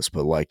talk about this,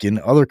 but like in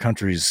other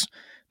countries,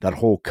 that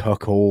whole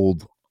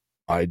cuckold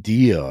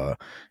idea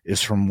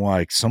is from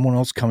like someone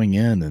else coming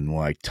in and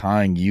like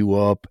tying you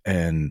up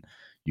and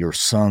your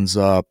sons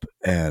up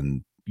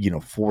and, you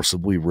know,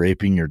 forcibly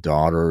raping your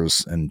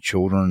daughters and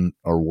children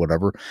or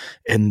whatever.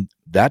 And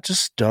that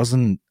just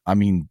doesn't, I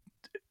mean,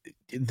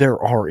 there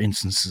are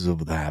instances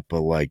of that,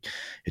 but like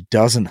it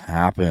doesn't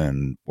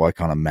happen like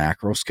on a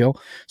macro scale.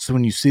 So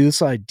when you see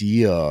this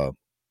idea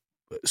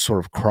sort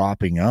of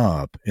cropping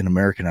up in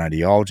American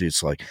ideology,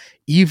 it's like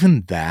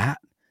even that,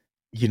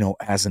 you know,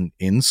 as an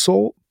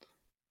insult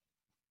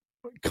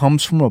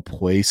comes from a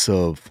place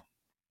of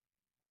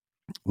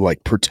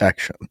like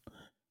protection.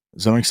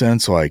 Does that make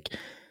sense? Like,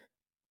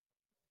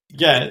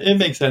 Yeah, it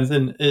makes sense.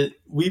 And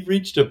we've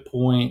reached a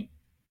point,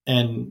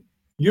 and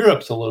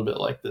Europe's a little bit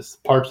like this,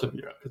 parts of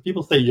Europe, because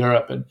people say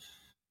Europe, and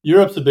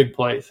Europe's a big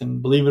place.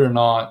 And believe it or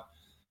not,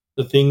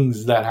 the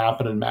things that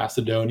happen in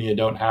Macedonia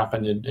don't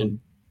happen in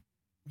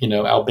you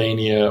know,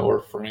 Albania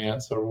or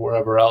France or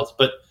wherever else.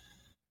 But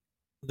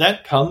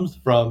that comes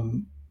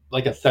from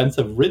like a sense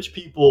of rich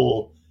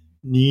people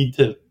need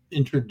to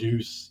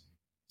introduce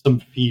some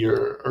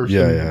fear or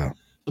yeah.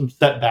 some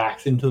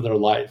setbacks into their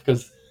life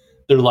because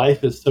their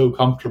life is so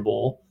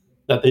comfortable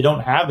that they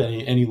don't have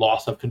any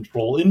loss of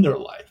control in their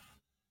life,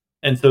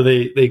 and so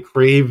they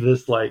crave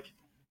this like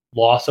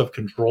loss of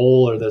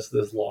control or this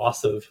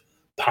loss of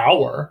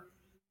power,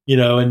 you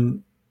know.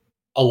 And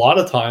a lot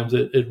of times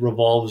it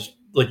revolves,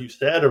 like you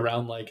said,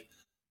 around like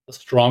a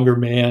stronger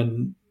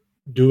man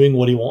doing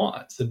what he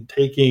wants and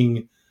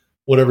taking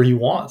whatever he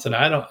wants. And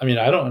I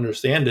don't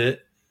understand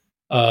it.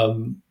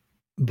 Um,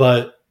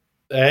 but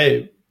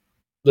hey,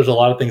 there's a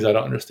lot of things I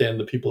don't understand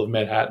the people of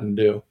Manhattan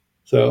do.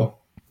 So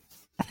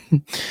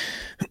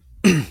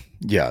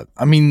Yeah.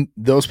 I mean,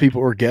 those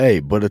people are gay,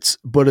 but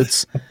but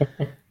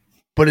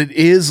it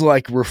is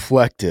like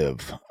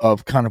reflective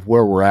of kind of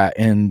where we're at.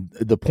 And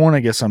the point I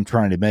guess I'm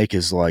trying to make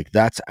is like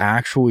that's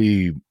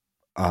actually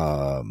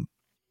um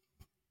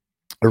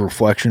a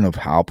reflection of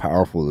how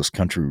powerful this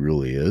country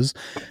really is.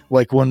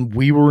 Like when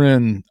we were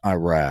in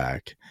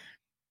Iraq,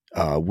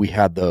 we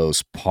had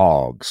those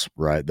pogs,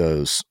 right?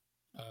 Those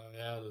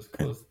yeah,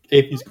 those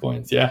atheist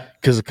coins, yeah,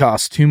 because it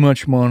costs too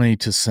much money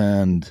to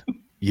send,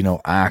 you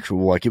know,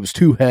 actual, like it was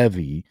too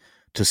heavy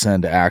to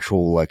send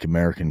actual like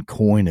American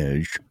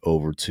coinage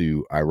over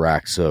to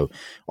Iraq. So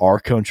our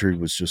country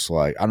was just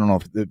like, I don't know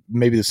if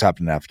maybe this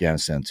happened in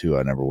Afghanistan too.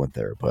 I never went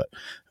there, but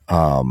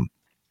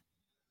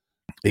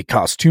it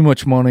costs too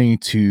much money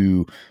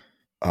to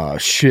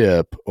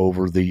ship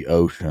over the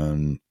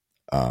ocean,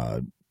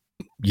 uh,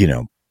 you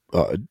know,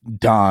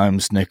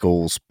 dimes,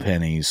 nickels,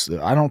 pennies.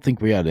 I don't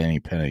think we had any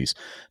pennies.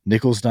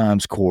 Nickels,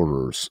 dimes,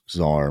 quarters is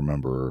all I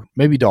remember.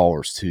 Maybe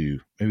dollars too.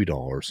 Maybe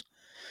dollars.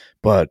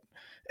 But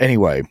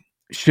anyway,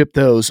 ship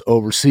those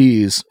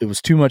overseas. It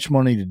was too much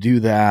money to do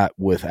that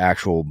with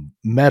actual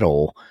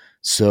metal.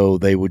 So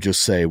they would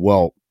just say,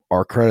 well,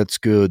 our credit's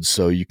good,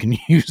 so you can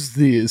use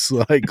these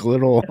like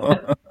little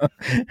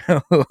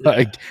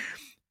like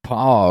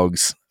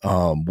pogs.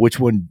 Which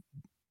when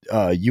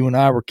you and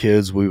I were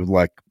kids, we would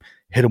like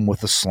hit them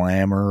with a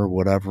slammer or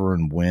whatever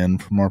and win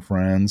from our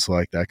friends,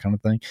 like that kind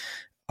of thing.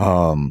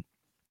 Um,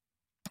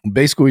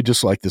 Basically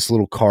just like this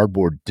little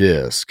cardboard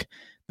disc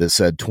that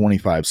said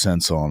 25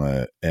 cents on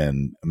it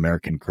and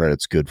American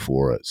credit's good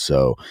for it.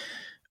 So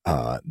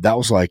that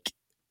was like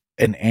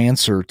an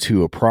answer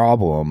to a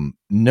problem.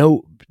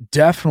 No,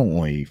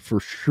 definitely for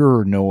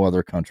sure no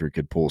other country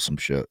could pull some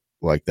shit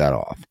like that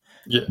off.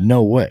 yeah,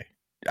 No way.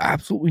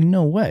 Absolutely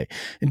no way.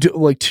 And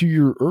like to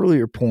your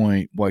earlier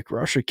point, like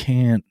Russia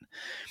can't,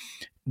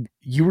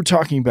 you were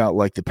talking about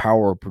like the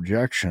power of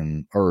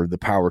projection or the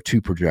power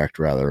to project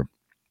rather.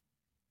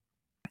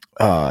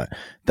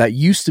 That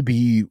used to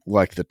be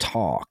like the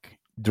talk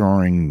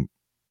during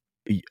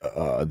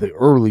the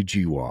early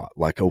GWAT,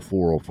 like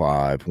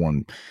 0405,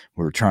 when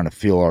we were trying to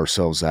feel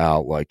ourselves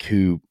out, like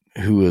who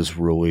is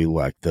really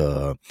like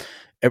the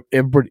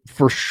everybody.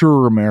 For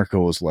sure America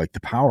was like the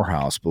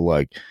powerhouse, but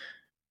like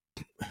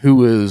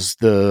who is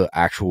the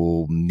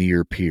actual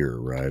near peer,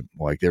 right?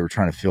 Like they were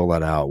trying to fill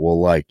that out. Well,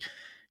 like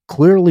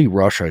clearly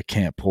Russia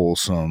can't pull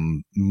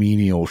some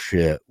menial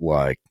shit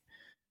like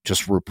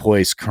just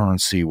replace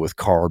currency with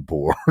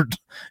cardboard.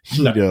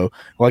 You no, know,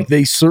 like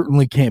they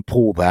certainly can't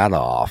pull that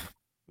off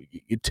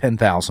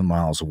 10,000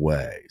 miles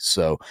away.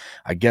 So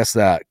I guess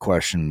that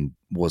question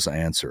was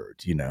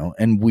answered,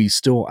 and we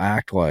still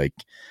act like,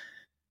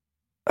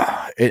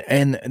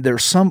 and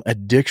there's some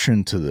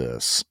addiction to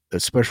this,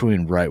 especially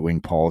in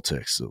right-wing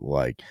politics, that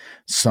like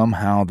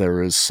somehow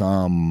there is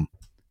some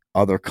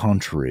other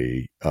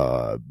country,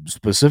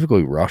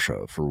 specifically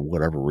Russia, for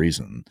whatever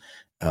reason,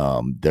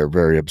 they're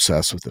very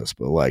obsessed with this,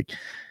 but like,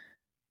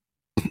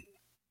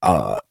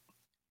 uh,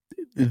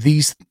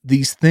 these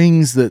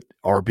things that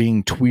are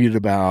being tweeted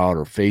about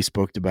or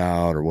Facebooked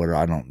about or whatever.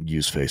 I don't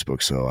use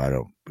Facebook, so I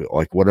don't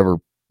like whatever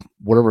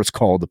it's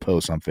called to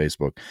post on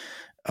Facebook,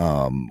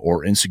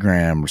 or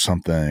Instagram or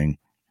something.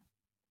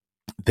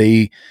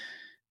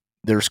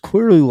 There's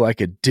clearly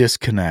like a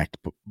disconnect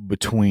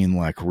between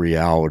like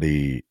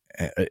reality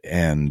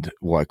and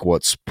like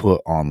what's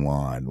put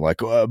online,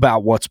 like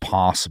about what's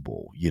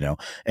possible,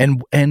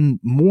 and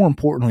more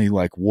importantly,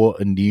 like what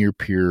a near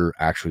peer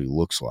actually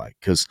looks like.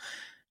 Because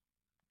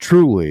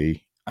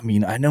truly, I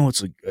mean, I know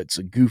it's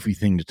a goofy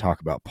thing to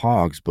talk about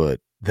pogs, but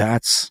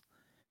that's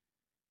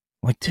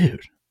like,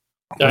 dude.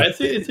 Yeah, Like,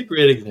 it's a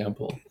great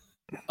example.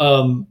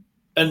 And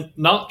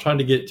not trying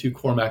to get too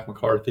Cormac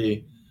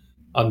McCarthy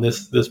on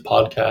this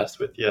podcast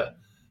with you.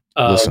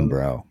 Listen,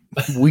 bro,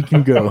 we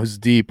can go as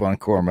deep on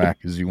Cormac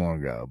as you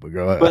want to go, but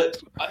go ahead. But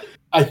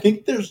I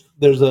think there's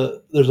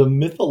a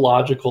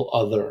mythological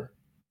other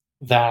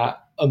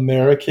that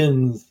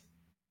Americans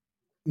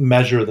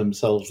measure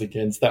themselves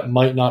against that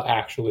might not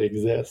actually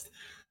exist.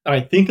 And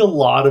I think a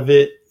lot of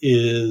it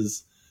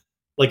is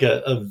like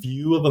a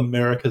view of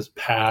America's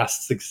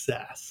past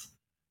success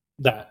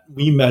that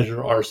we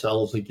measure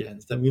ourselves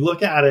against. And we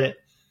look at it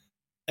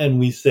and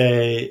we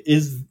say,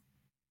 is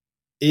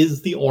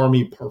the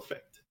Army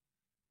perfect?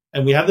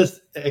 And we have this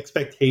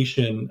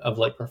expectation of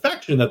like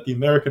perfection that the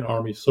American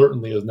Army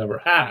certainly has never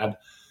had,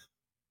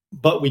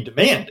 but we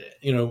demand it.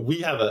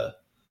 We have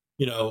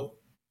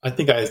I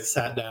think I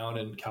sat down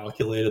and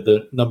calculated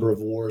the number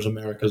of wars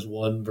America's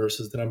won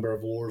versus the number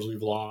of wars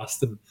we've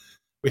lost. And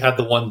we had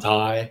the one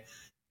tie.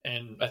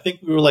 And I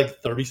think we were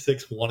like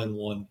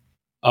 36-1-1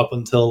 up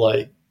until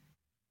like,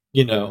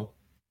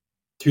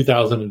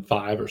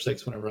 2005 or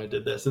 6, whenever I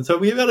did this. And so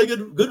we've had a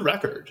good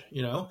record,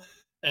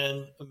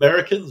 and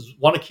Americans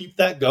want to keep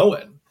that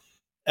going.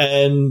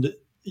 And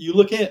you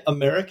look at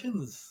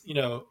Americans,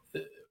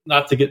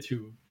 not to get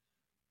too,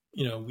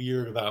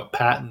 weird about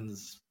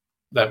Patton's,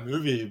 that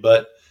movie,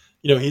 but,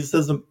 he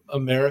says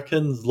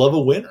Americans love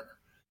a winner.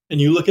 And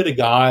you look at a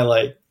guy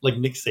like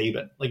Nick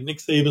Saban. Like Nick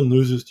Saban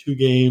loses 2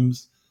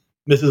 games,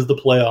 misses the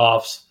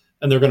playoffs,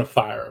 and they're going to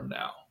fire him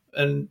now.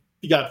 And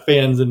you got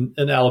fans in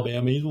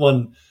Alabama. He's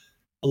won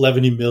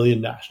 11 million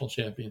national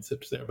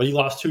championships there, but he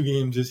lost 2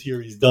 games this year.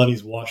 He's done.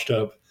 He's washed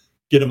up.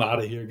 Get him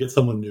out of here. Get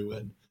someone new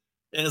in.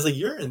 And it's like,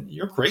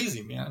 you're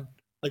crazy, man.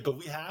 Like, but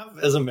we have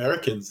as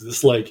Americans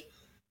this like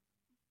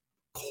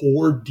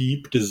core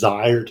deep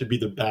desire to be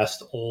the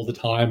best all the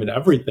time and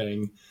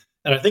everything.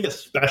 And I think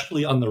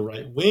especially on the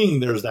right wing,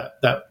 there's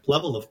that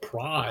level of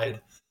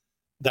pride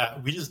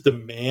that we just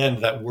demand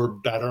that we're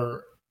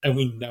better and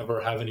we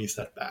never have any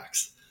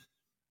setbacks.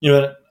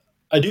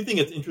 I do think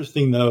it's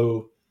interesting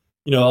though,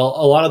 a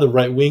lot of the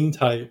right wing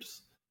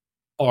types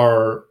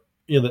are,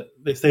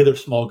 they say they're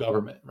small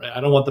government, right?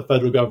 I don't want the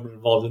federal government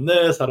involved in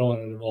this. I don't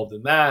want it involved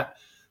in that.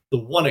 The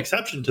one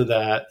exception to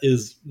that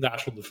is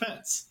national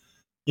defense.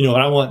 And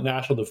I want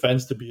national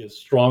defense to be as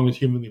strong as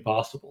humanly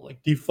possible.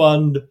 Like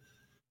defund,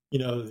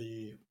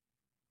 the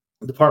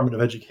Department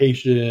of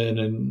Education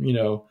and,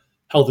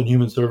 Health and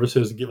Human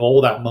Services, and give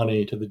all that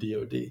money to the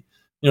DoD.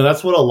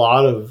 That's what a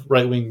lot of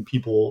right wing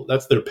people,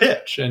 that's their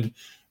pitch. And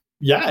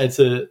yeah, it's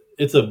a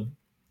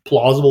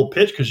plausible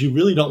pitch because you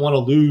really don't want to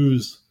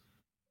lose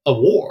a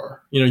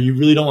war. You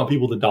really don't want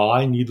people to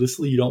die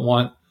needlessly. You don't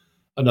want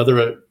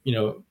another,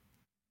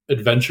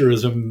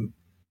 adventurism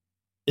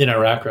in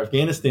Iraq or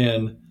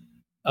Afghanistan.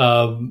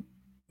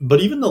 But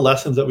even the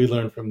lessons that we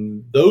learned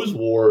from those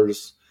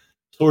wars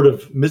sort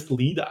of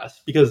mislead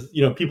us because,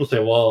 people say,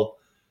 well,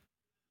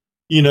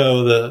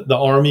 the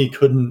army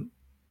couldn't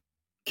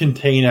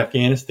contain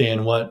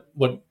Afghanistan. What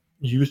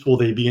use will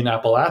they be in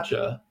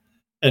Appalachia?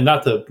 And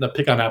not to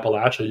pick on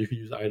Appalachia, you could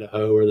use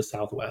Idaho or the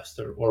Southwest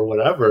or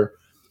whatever.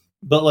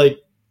 But like,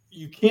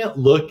 you can't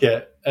look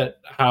at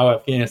how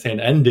Afghanistan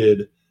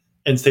ended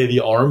and say the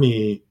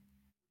army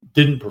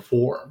didn't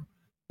perform.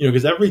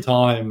 Because every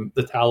time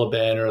the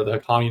Taliban or the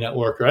Haqqani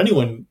network or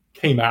anyone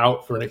came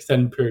out for an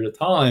extended period of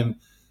time,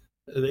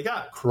 they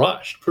got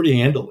crushed pretty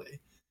handily.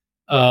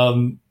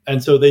 And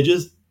so they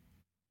just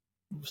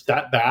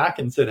sat back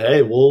and said,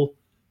 hey, we'll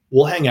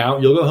hang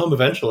out. You'll go home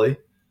eventually.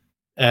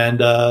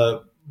 And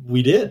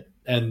we did.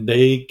 And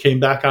they came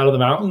back out of the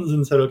mountains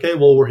and said, okay,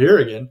 well, we're here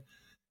again.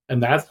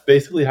 And that's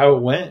basically how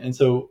it went. And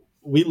so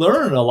we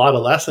learn a lot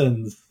of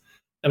lessons.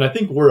 And I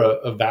think we're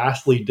a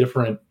vastly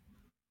different,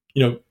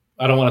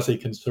 I don't want to say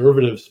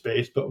conservative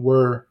space, but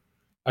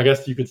I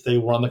guess you could say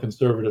we're on the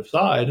conservative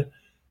side.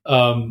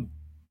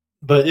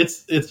 But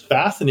it's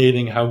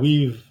fascinating how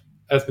we've,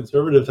 as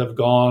conservatives, have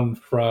gone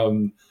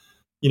from,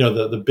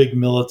 the big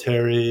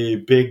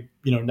military, big,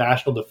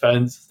 national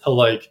defense to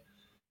like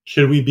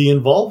should we be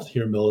involved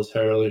here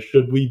militarily?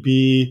 Should we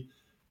be,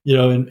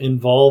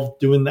 involved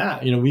doing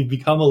that? We've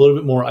become a little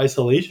bit more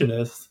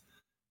isolationist.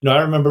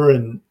 I remember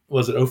in,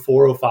 was it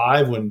 04,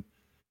 05, when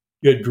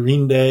you had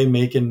Green Day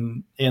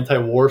making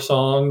anti-war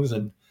songs,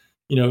 and,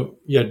 you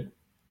had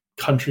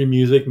country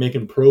music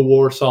making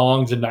pro-war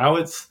songs. And now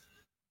it's,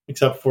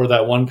 except for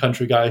that one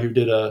country guy who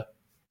did a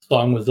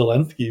song with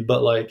Zelensky,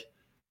 but like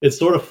it's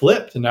sort of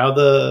flipped. And now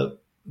the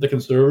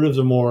conservatives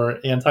are more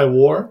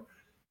anti-war,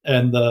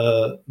 and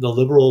the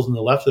liberals and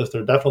the leftists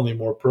are definitely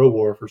more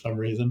pro-war for some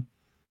reason.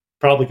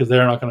 Probably because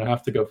they're not going to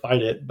have to go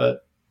fight it,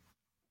 but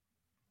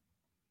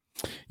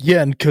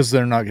Yeah, and because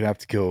they're not gonna have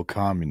to kill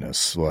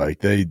communists,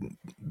 like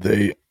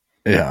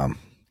yeah.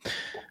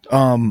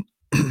 Um,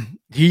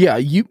 yeah,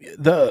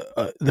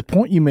 the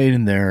point you made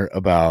in there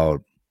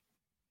about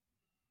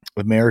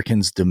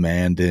Americans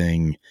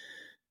demanding,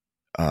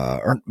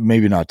 or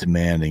maybe not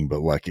demanding,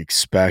 but like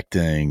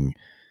expecting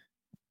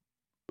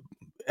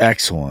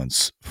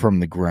excellence from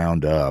the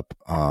ground up.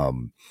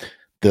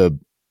 The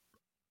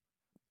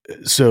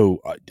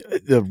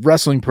the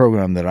wrestling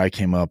program that I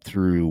came up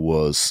through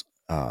was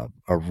a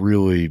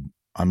really,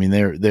 I mean,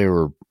 they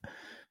were,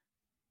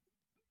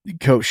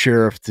 Coach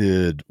Sheriff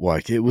did,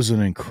 like, it was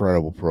an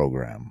incredible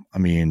program. I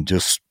mean,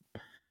 just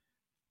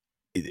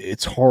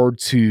it's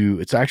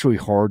actually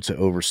hard to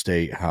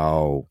overstate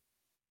how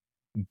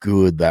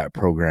good that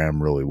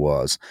program really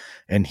was.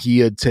 And he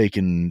had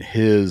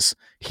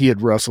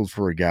wrestled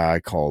for a guy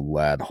called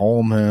Lad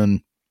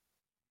Holman,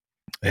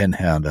 and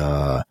had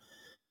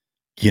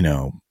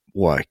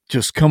like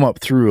just come up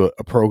through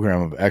a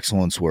program of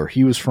excellence where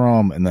he was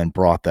from, and then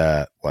brought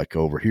that like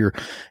over here.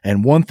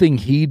 And one thing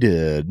he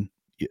did,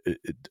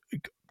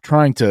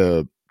 trying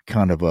to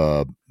kind of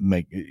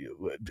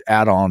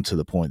add on to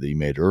the point that you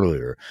made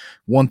earlier,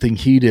 one thing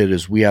he did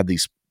is we had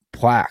these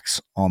plaques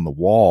on the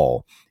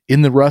wall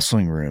in the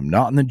wrestling room,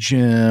 not in the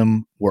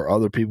gym where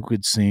other people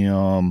could see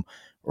them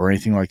or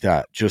anything like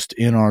that, just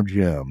in our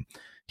gym.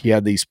 He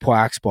had these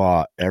plaques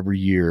bought every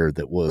year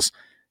that was,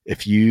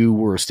 if you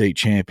were a state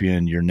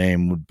champion, your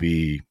name would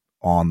be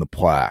on the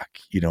plaque,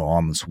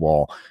 on this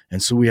wall.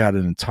 And so we had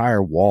an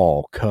entire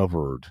wall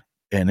covered,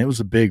 and it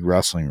was a big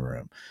wrestling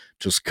room,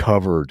 just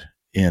covered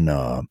in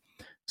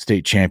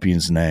state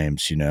champions'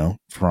 names,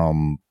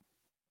 from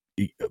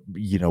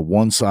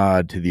one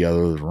side to the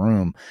other of the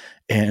room.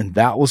 And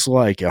that was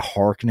like a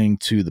hearkening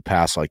to the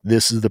past, like,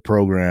 this is the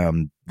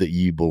program that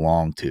you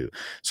belong to.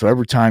 So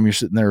every time you're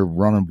sitting there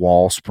running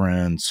wall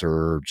sprints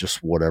or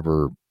just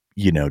whatever,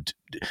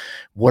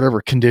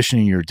 whatever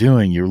conditioning you're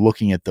doing, you're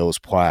looking at those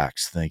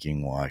plaques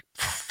thinking like,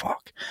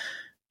 fuck,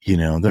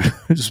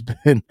 there's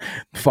been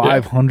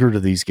 500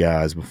 of these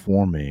guys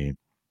before me,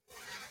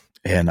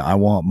 and I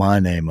want my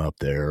name up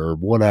there or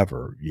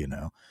whatever,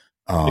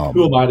 like,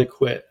 who am I to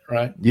quit,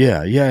 right?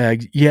 Yeah,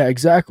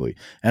 exactly.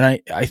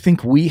 And I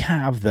think we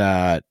have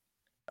that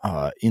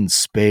in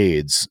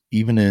spades,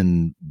 even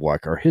in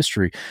like our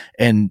history.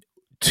 And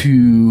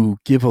to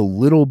give a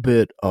little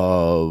bit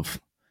of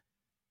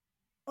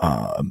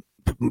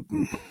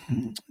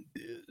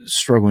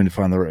struggling to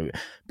find the right,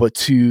 but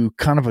to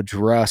kind of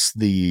address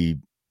the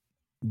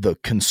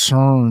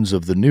concerns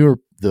of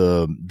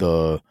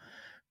the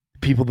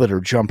people that are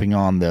jumping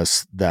on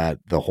this, that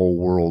the whole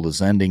world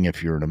is ending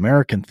if you're an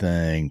American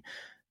thing,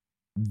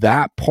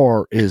 that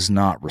part is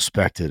not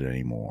respected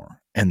anymore.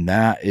 And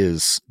that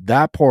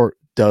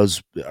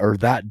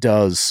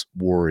does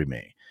worry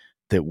me,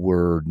 that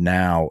we're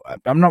now,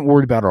 I'm not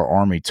worried about our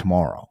army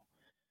tomorrow,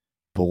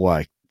 but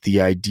like the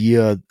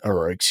idea,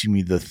 or excuse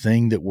me, the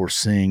thing that we're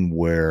seeing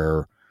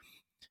where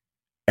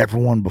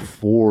everyone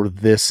before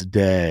this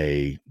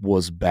day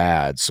was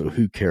bad, so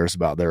who cares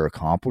about their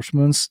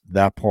accomplishments?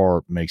 That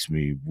part makes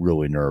me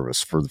really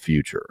nervous for the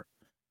future.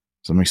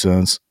 Does that make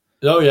sense?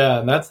 Oh yeah,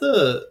 and that's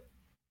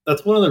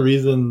one of the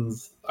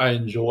reasons I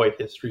enjoy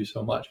history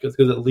so much, because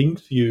it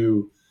links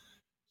you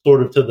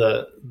sort of to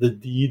the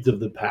deeds of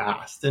the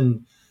past.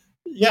 And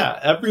yeah,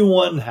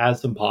 everyone has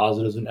some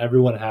positives and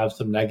everyone has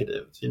some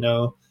negatives.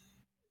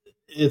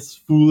 It's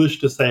foolish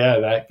to say,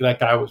 that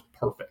guy was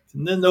perfect,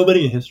 and then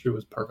nobody in history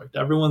was perfect.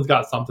 Everyone's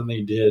got something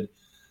they did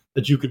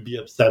that you could be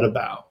upset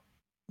about.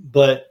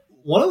 But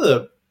one of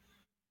the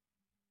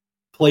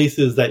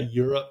places that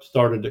Europe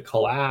started to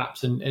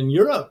collapse, and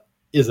Europe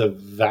is a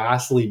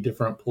vastly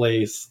different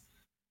place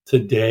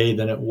today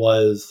than it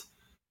was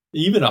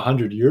even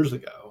 100 years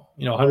ago.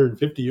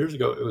 150 years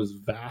ago, it was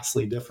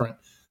vastly different.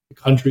 The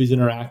countries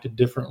interacted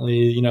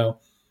differently.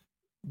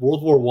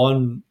 World War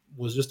One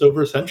was just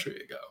over a century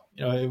ago.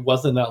 It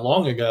wasn't that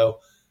long ago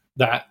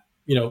that,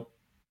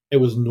 it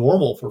was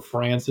normal for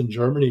France and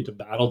Germany to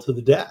battle to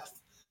the death.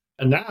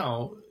 And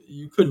now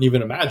you couldn't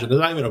even imagine.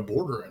 There's not even a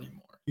border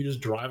anymore. You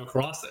just drive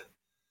across it.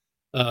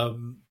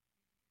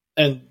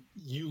 And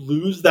you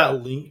lose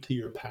that link to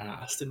your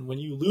past. And when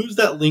you lose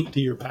that link to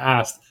your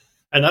past,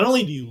 and not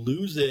only do you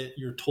lose it,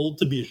 you're told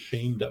to be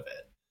ashamed of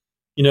it.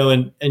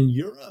 And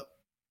Europe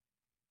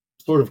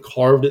sort of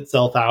carved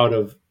itself out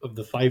of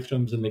the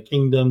fiefdoms and the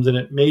kingdoms, and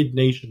it made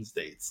nation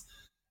states.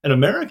 And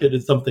America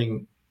did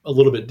something a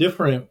little bit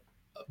different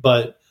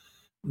but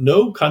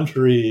no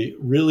country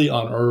really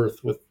on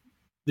earth, with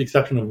the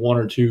exception of one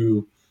or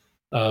two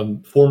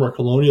former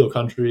colonial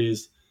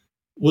countries,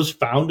 was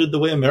founded the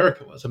way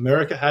America was.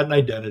 America had an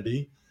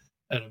identity,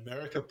 and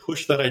America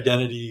pushed that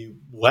identity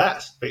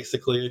west,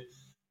 basically.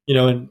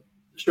 And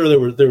sure, there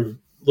were a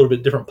little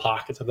bit different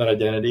pockets of that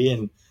identity,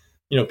 and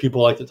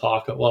people like to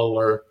talk, well,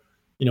 we're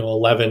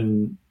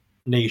 11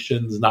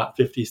 nations, not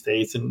 50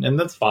 states, and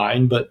that's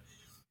fine. But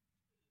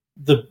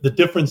the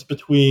difference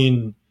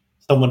between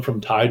someone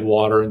from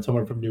Tidewater and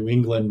someone from New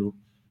England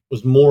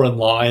was more in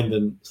line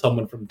than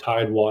someone from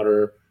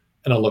Tidewater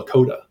and a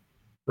Lakota,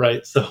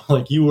 right? So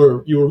like you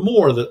were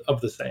more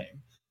of the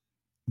same.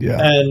 Yeah.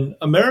 And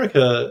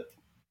America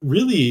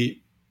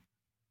really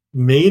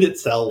made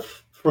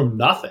itself from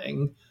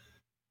nothing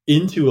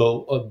into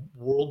a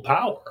world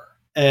power.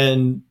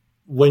 And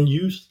when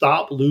you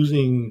stop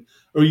losing,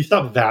 or you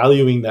stop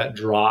valuing that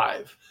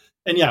drive,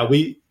 and yeah,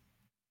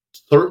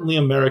 certainly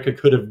America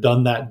could have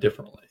done that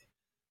differently.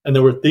 And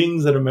there were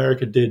things that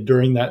America did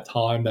during that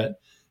time that,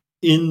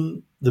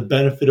 in the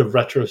benefit of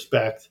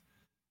retrospect,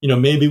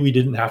 maybe we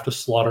didn't have to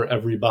slaughter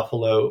every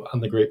buffalo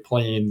on the Great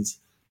Plains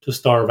to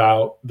starve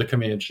out the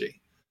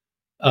Comanche.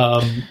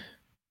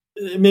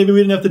 Maybe we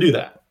didn't have to do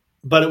that,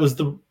 but it was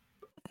the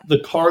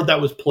card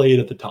that was played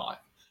at the time.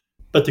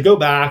 But to go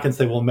back and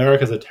say, well,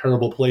 America's a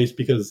terrible place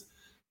because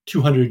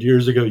 200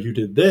 years ago you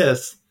did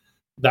this,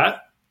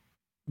 that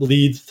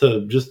leads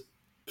to just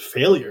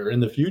failure in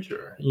the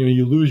future.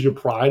 You lose your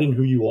pride in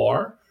who you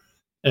are,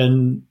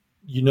 and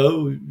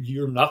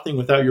you're nothing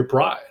without your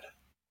pride.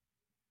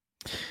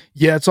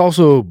 Yeah, it's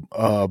also,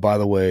 by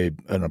the way,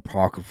 an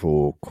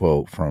apocryphal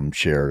quote from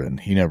Sheridan.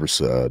 He never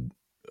said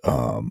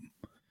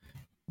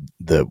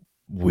that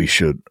we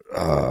should,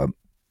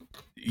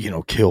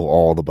 kill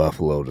all the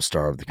buffalo to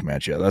starve the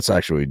Comanche. That's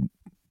actually,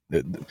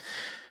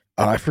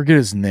 I forget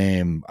his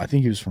name. I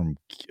think he was from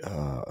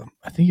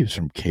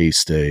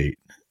K-State.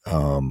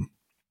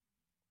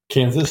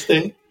 Kansas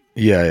State?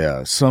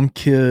 Yeah. Some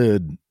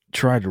kid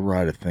tried to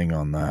write a thing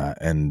on that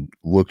and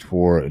looked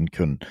for it and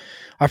couldn't.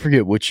 I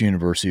forget which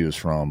university he was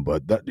from,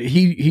 but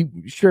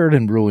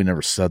Sheridan really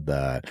never said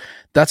that.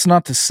 That's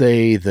not to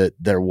say that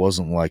there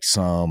wasn't like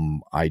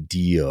some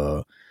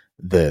idea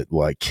that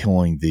like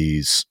killing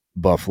these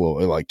buffalo,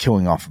 like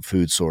killing off a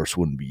food source,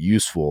 wouldn't be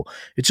useful.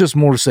 It's just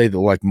more to say that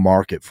like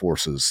market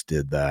forces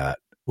did that.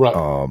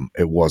 Right.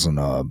 It wasn't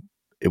a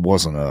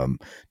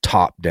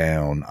top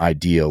down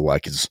idea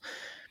like it's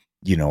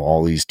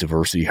all these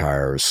diversity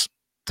hires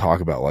talk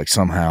about, like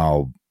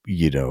somehow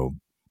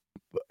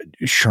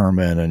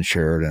Sherman and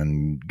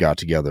Sheridan got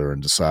together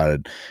and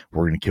decided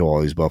we're going to kill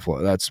all these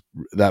buffalo.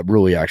 That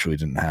really actually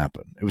didn't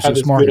happen. It was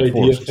just market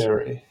forces.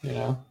 Theory,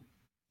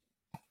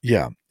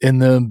 Yeah.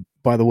 And then,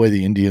 by the way,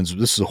 the Indians,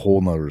 this is a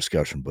whole nother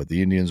discussion, but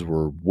the Indians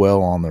were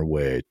well on their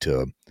way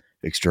to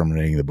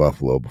exterminating the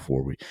buffalo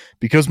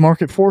because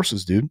market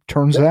forces, dude.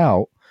 Turns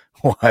out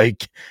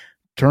that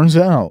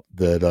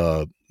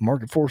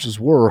market forces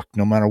work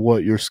no matter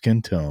what your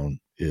skin tone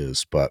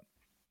is. But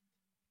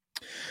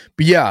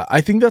yeah,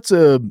 I think that's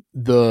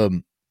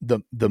the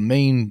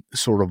main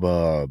sort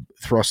of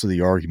thrust of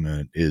the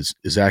argument is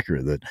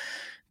accurate,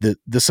 that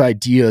this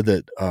idea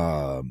that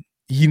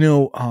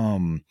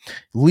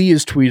Lee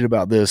has tweeted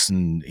about this,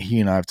 and he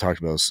and I have talked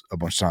about this a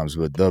bunch of times,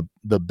 but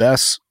the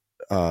best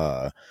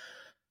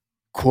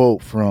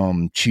quote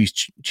from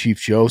Chief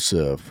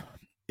Joseph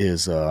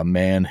is, a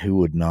man who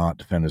would not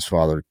defend his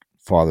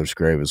father's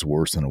grave is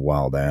worse than a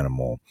wild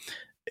animal.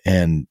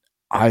 And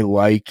I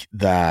like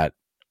that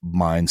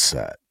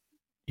mindset,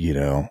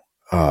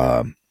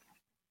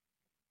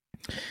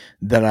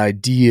 that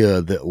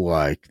idea that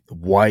like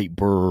white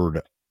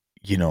bird,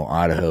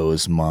 Idaho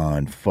is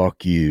mine.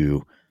 Fuck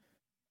you.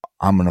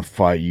 I'm going to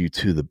fight you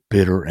to the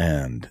bitter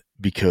end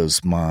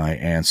because my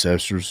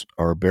ancestors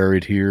are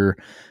buried here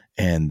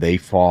and they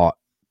fought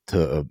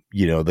the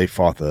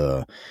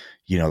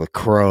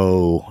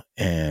Crow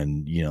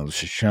and, the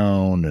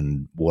Shoshone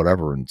and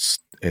whatever, and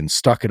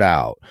stuck it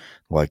out.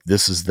 Like,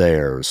 this is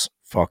theirs.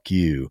 Fuck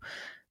you.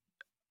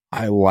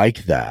 I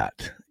like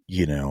that.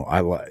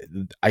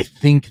 I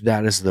think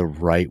that is the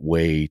right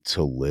way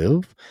to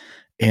live.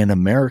 And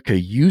America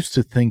used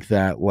to think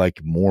that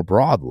like more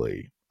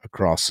broadly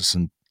across this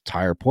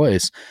entire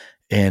place.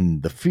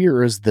 And the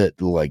fear is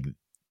that like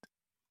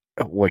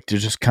to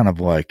just kind of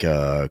like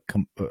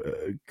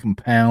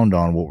compound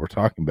on what we're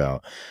talking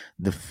about.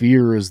 The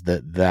fear is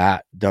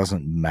that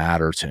doesn't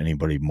matter to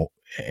anybody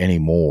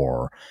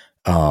anymore.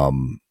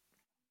 And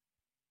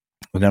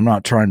I'm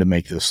not trying to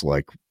make this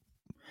like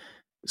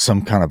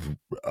some kind of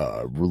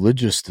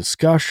religious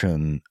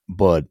discussion,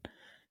 but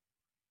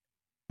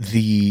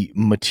the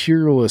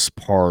materialist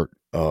part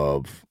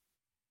of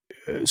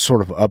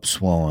sort of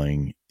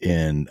upswelling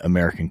in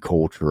American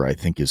culture, I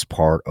think, is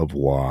part of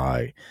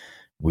why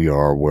we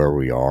are where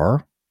we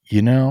are,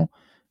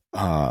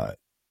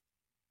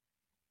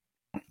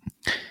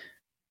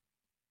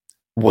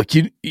 like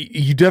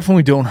you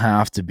definitely don't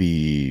have to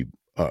be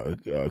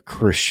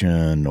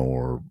Christian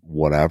or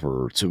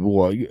whatever. So,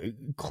 well,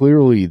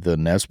 clearly the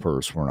Nez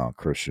were not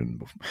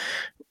Christian.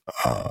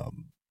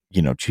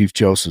 Chief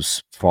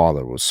Joseph's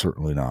father was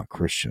certainly not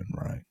Christian,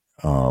 right?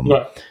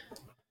 Right.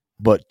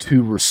 But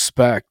to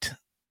respect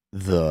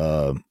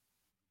the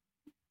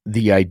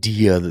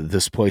idea that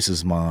this place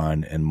is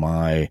mine and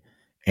my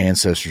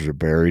ancestors are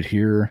buried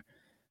here,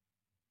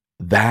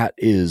 that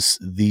is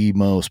the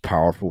most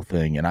powerful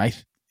thing. And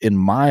in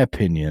my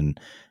opinion,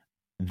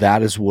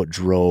 that is what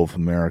drove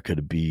America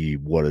to be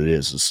what it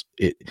is.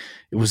 It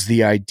was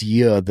the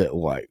idea that,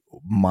 like,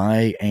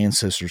 my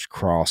ancestors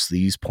crossed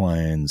these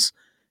plains,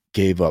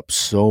 gave up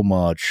so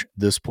much.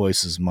 This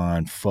place is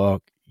mine.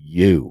 Fuck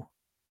you.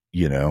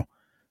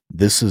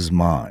 This is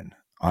mine.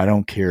 I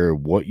don't care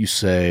what you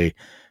say.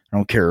 I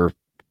don't care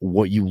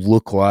what you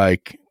look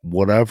like,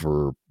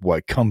 whatever.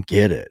 Like, come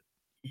get it.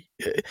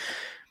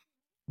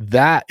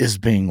 That is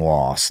being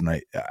lost. And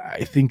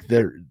I think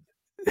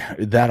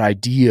that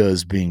idea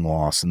is being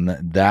lost, and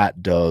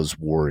that does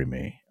worry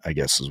me, I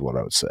guess is what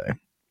I would say.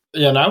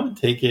 Yeah, and I would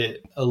take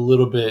it a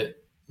little bit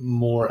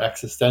more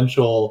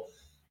existential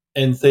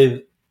and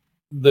say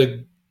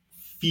the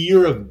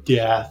fear of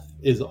death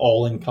is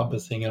all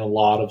encompassing in a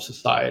lot of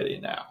society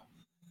now.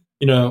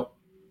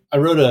 I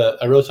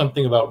wrote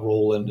something about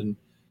Roland, and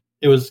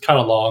it was kind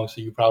of long,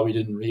 so you probably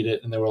didn't read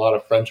it, and there were a lot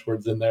of French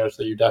words in there,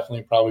 so you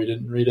definitely probably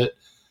didn't read it.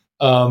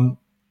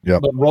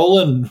 Yep. But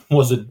Roland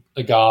was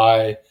a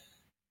guy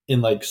in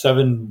like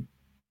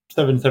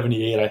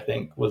 778, I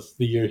think, was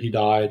the year he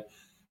died,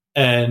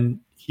 and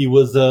he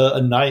was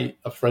a knight,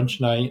 a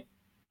French knight,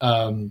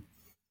 and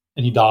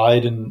he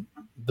died in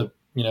the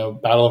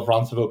Battle of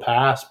Roncevaux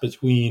Pass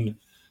between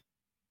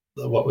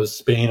what was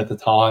Spain at the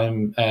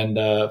time and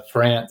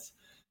France.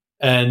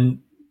 And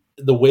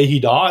the way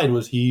he died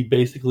was he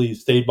basically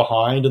stayed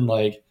behind and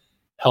like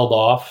held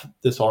off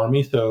this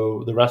army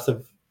so the rest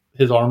of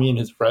his army and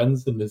his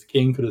friends and his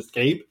king could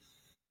escape.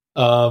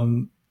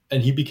 And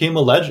he became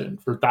a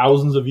legend for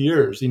thousands of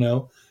years.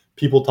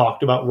 People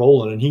talked about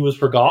Roland, and he was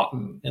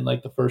forgotten in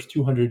like the first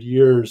 200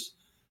 years,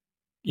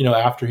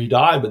 after he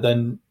died. But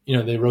then,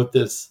 they wrote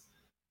this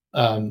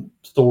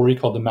story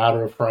called The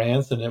Matter of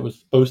France, and it was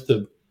supposed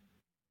to,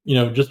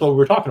 just what we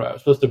were talking about. It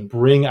was supposed to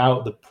bring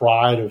out the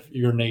pride of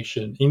your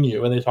nation in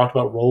you. And they talked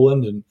about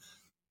Roland, and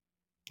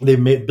they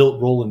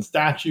built Roland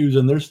statues,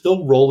 and there's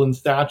still Roland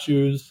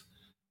statues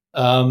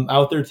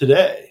out there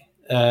today.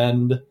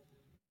 And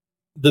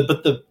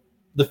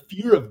the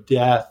fear of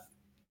death,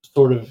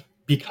 sort of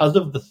because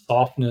of the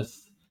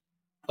softness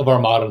of our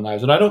modern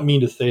lives. And I don't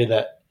mean to say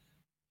that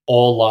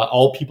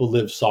all people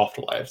live soft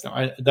lives.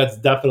 Now, that's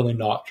definitely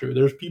not true.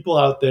 There's people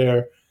out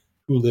there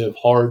who live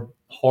hard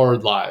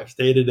lives,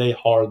 day-to-day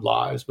hard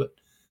lives. But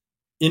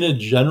in a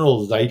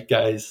general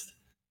zeitgeist,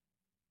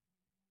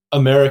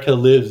 America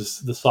lives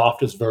the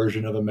softest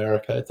version of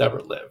America it's ever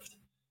lived.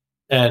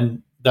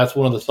 And that's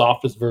one of the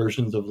softest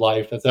versions of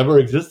life that's ever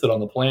existed on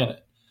the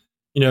planet.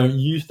 You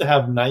used to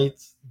have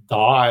knights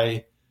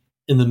die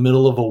in the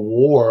middle of a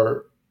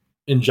war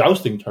in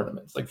jousting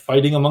tournaments, like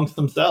fighting amongst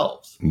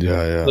themselves.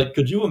 Yeah. Like,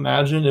 could you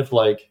imagine if,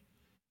 like,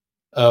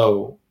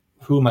 who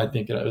am I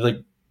thinking of?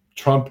 Like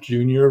Trump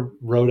Jr.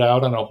 rode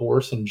out on a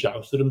horse and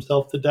jousted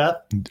himself to death.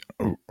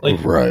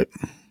 Like, right.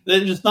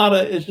 It's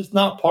just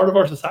not part of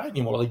our society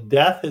anymore. Like,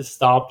 death has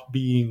stopped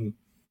being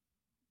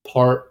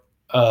part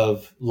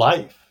of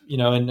life,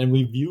 and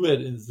we view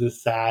it as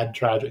this sad,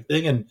 tragic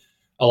thing. And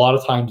a lot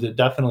of times it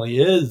definitely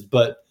is,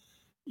 but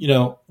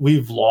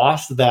we've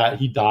lost that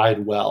he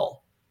died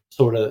well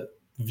sort of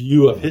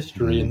view of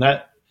history. And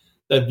that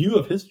view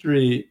of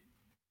history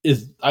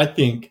is, I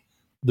think,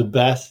 the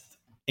best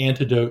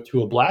antidote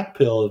to a black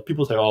pill. If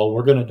people say, oh,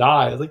 we're going to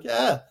die. I was like,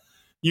 yeah,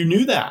 you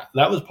knew that.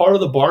 That was part of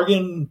the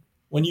bargain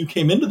when you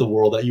came into the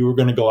world, that you were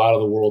going to go out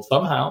of the world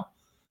somehow,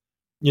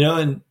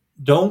 and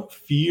don't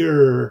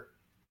fear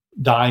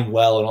dying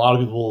well. And a lot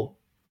of people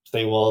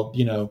say, well,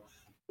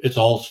 it's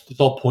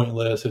all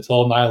pointless. It's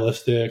all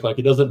nihilistic. Like,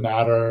 it doesn't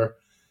matter.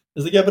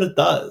 It's like, yeah, but it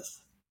does.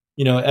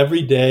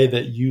 Every day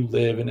that you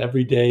live and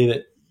every day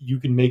that you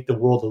can make the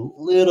world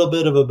a little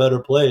bit of a better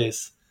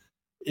place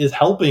is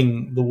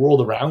helping the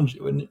world around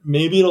you. And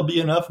maybe it'll be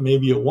enough,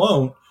 maybe it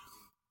won't.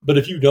 But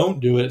if you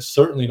don't do it, it's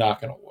certainly not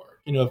going to work.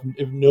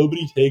 If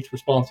nobody takes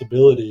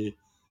responsibility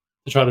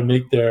to try to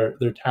make their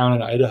town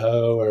in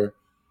Idaho, or,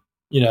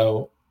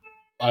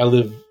 I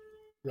live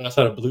right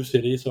outside of Blue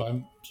City, so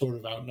I'm sort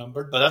of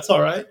outnumbered, but that's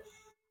all right.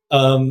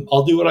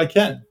 I'll do what I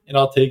can, and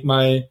I'll take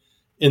my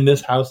in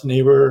this house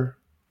neighbor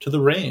to the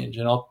range,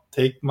 and I'll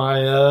take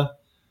my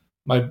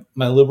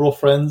my liberal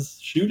friends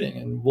shooting,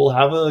 and we'll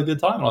have a good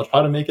time. And I'll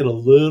try to make it a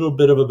little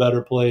bit of a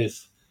better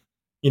place,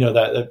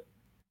 that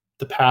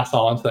to pass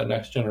on to that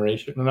next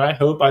generation. And I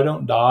hope I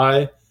don't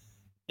die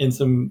in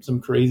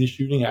some crazy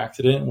shooting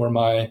accident where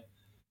my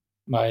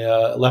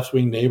left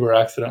wing neighbor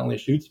accidentally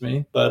shoots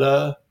me.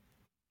 But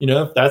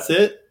if that's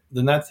it,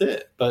 then that's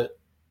it. But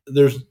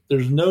there's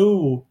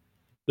no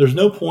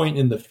point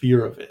in the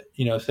fear of it,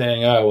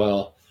 saying, oh,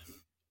 well,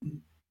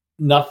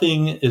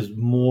 nothing is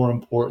more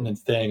important than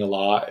staying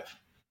alive.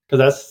 because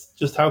that's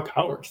just how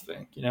cowards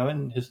think,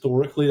 and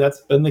historically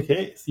that's been the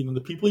case. The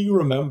people you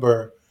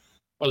remember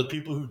are the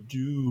people who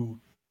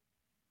do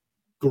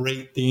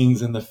great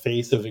things in the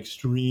face of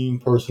extreme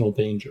personal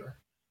danger.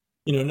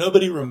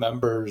 Nobody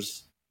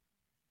remembers,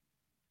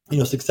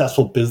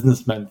 successful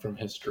businessmen from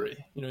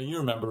history. You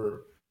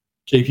remember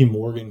JP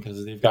Morgan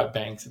because they've got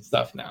banks and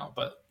stuff now.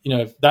 But,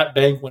 if that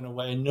bank went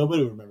away,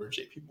 nobody would remember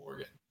JP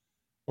Morgan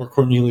or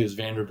Cornelius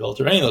Vanderbilt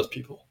or any of those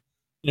people.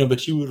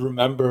 But you would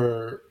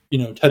remember,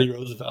 Teddy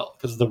Roosevelt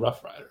because of the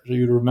Rough Riders, or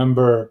you'd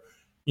remember,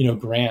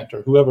 Grant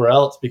or whoever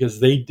else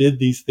because they did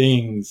these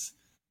things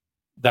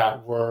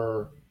that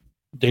were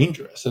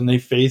dangerous and they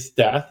faced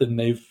death and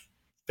they've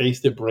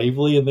faced it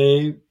bravely and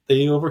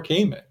they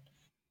overcame it.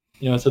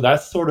 So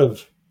that's sort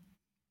of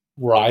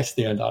where I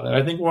stand on it.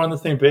 I think we're on the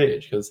same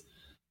page because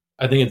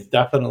I think it's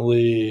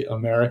definitely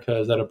America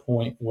is at a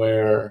point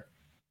where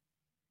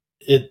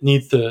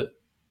it's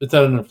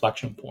at an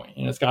inflection point,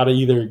 and it's got to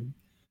either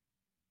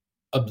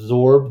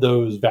absorb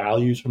those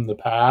values from the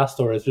past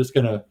or it's just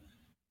going to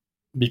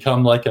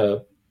become like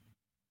a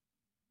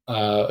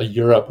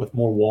Europe with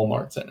more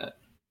Walmarts in it.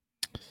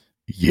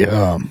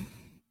 Yeah.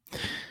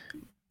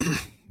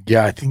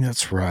 Yeah, I think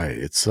that's right.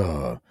 It's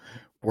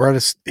we're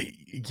at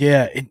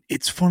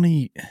it's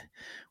funny.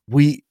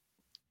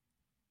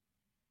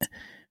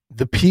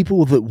 The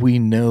people that we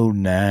know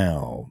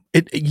now,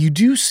 you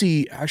do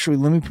see, actually,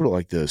 let me put it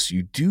like this.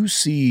 You do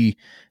see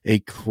a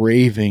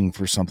craving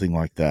for something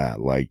like that.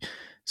 Like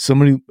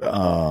somebody,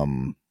 a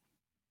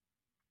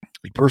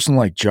person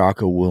like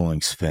Jocko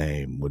Willink's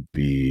fame would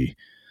be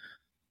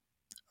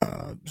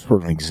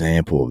sort of an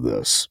example of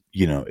this.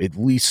 At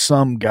least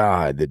some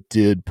guy that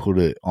did put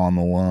it on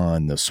the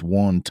line this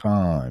one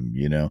time,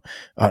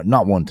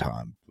 not one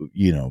time,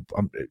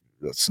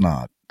 that's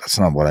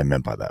not what I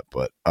meant by that,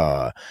 but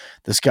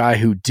this guy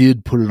who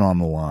did put it on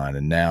the line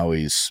and now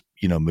he's,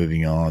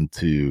 moving on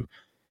to,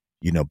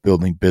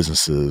 building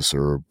businesses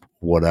or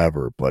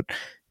whatever, but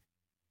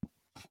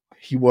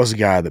he was a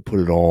guy that put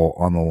it all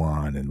on the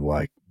line and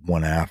like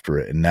went after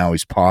it and now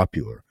he's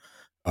popular.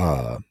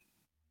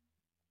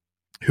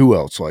 Who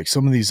else? Like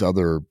some of these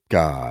other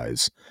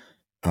guys,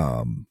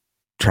 trying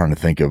to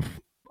think of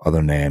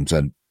other names.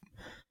 And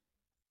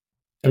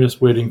I'm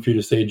just waiting for you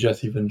to say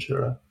Jesse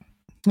Ventura.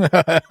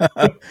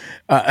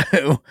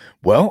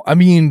 Well, I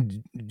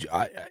mean,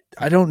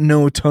 I don't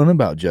know a ton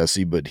about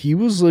Jesse, but he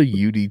was a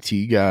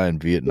UDT guy in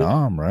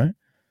Vietnam, right?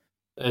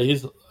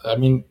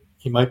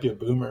 He might be a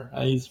boomer.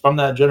 He's from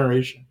that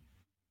generation.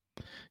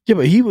 Yeah,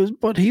 but he was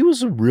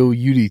a real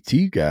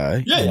UDT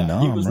guy.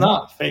 Yeah, he was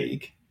not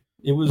fake.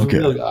 He was a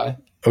real guy.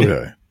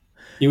 Okay.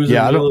 He was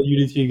a real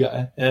UDT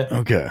guy. Yeah.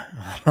 Okay.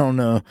 I don't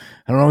know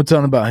a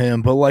ton about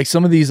him, but like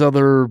some of these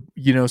other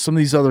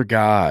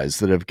guys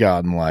that have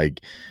gotten like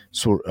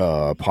sort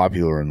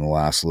popular in the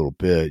last little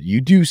bit,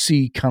 you do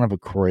see kind of a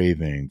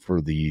craving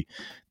for the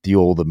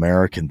old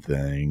American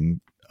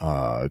thing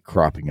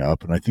cropping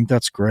up, and I think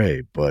that's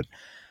great. But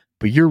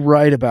you're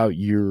right about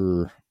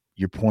your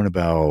point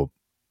about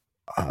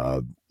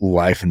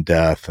life and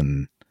death,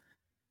 and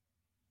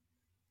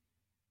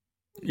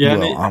yeah,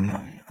 well,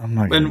 I'm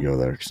not going to go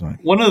there.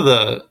 One of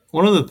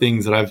the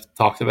things that I've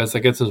talked about, I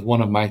guess, is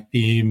one of my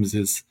themes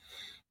is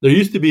there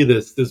used to be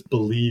this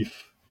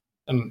belief,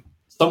 and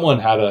someone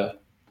had a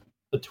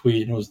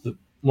tweet, and it was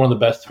one of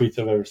the best tweets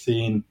I've ever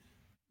seen,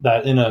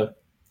 that in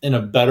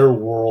a better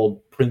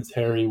world, Prince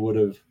Harry would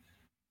have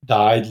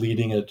died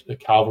leading a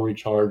cavalry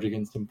charge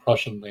against some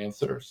Prussian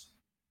lancers.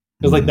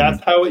 Because like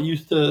that's how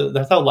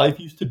life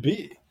used to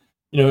be,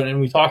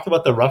 And we talked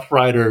about the Rough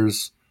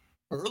Riders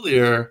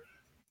earlier,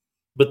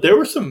 but there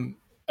were some.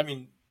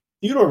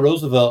 Theodore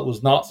Roosevelt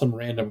was not some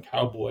random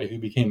cowboy who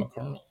became a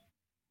colonel.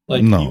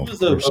 Like he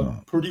was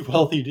a pretty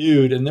wealthy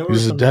dude, and there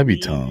was a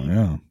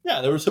debutante.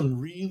 There were some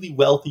really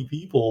wealthy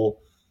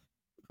people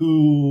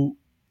who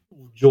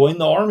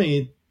joined the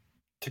army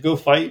to go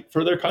fight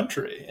for their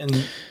country,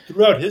 and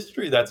throughout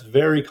history, that's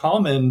very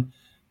common.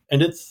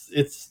 And it's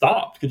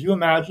stopped. Could you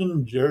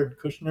imagine Jared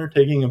Kushner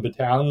taking a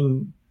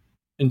battalion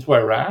into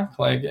Iraq?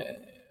 Like,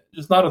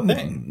 just not a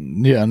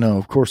thing. Yeah, no,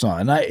 of course not.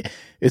 And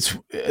it's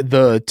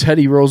the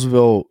Teddy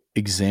Roosevelt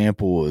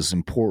example is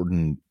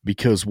important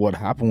because what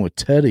happened with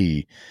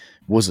Teddy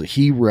was that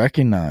he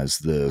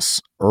recognized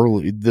this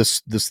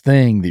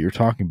thing that you're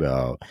talking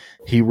about.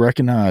 He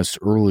recognized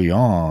early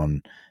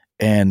on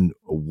and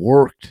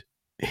worked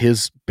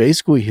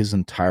basically his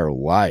entire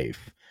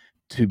life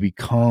to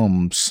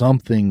become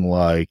something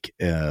like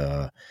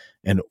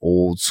an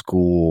old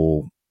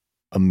school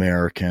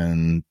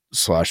American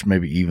 /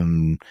 maybe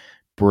even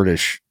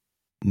British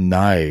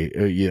knight,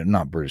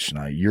 not British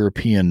knight,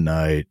 European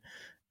knight.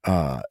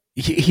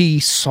 He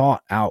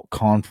sought out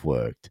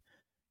conflict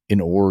in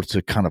order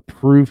to kind of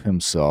prove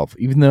himself,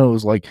 even though it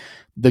was like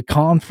the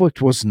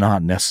conflict was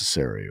not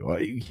necessary.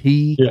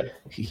 He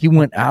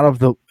went out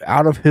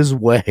of his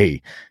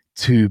way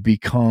to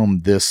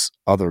become this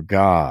other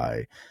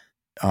guy,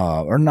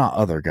 or not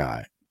other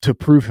guy, to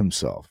prove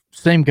himself.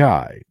 Same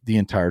guy the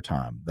entire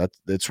time.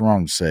 That's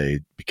wrong to say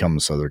become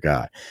this other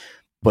guy.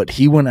 but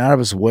he went out of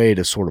his way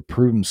to sort of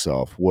prove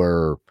himself.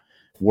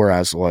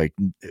 Whereas like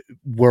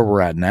where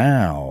we're at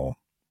now,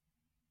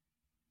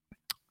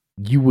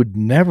 you would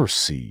never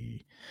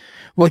see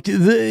like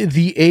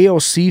the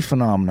AOC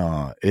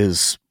phenomena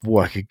is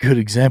like a good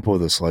example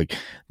of this. Like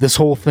this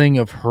whole thing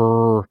of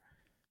her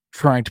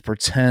trying to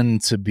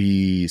pretend to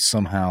be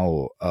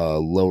somehow a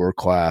lower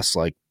class,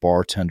 like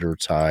bartender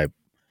type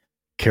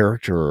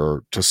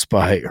character,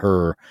 despite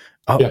her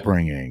Yeah.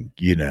 upbringing.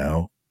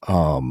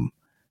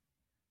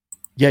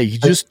 Yeah, you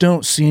just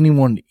don't see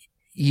anyone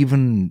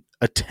even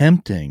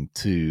attempting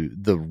to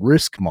the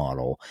risk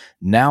model.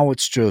 Now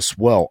it's just,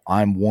 well,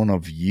 I'm one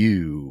of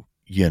you.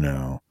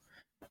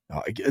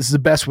 It's the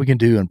best we can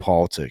do in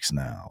politics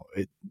now.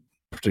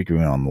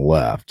 Particularly on the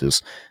left,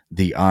 is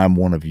the "I'm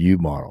one of you"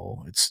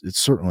 model. It's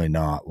certainly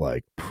not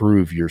like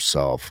prove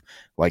yourself,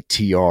 like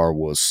TR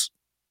was.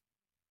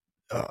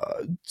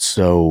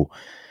 So,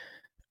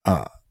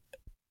 uh,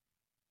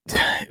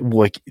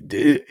 like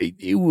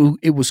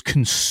it was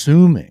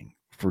consuming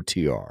for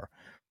TR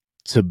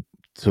to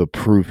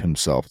prove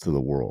himself to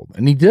the world,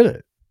 and he did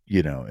it.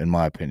 In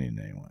my opinion,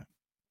 anyway.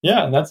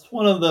 Yeah, and that's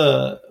one of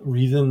the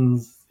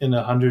reasons in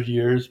 100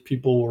 years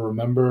people will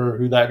remember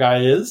who that guy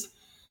is.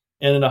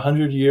 And in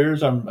 100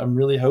 years, I'm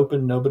really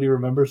hoping nobody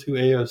remembers who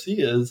AOC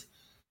is,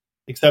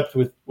 except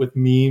with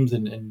memes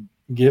and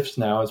gifs.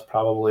 Now is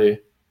probably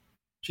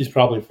she's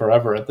probably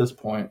forever at this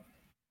point.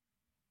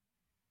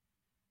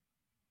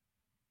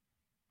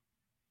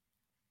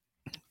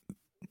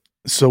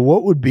 So,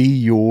 what would be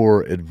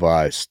your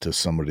advice to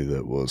somebody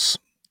that was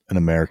an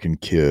American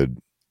kid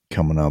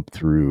coming up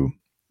through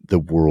the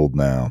world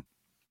now?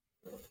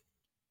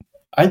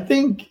 I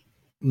think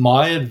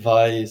my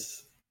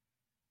advice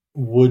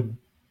would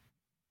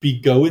be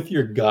go with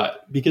your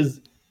gut, because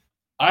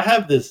I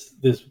have this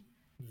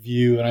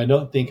view, and I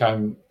don't think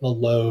I'm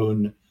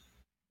alone,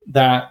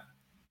 that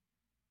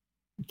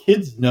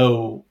kids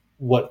know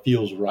what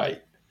feels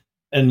right.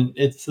 And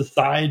it's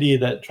society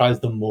that tries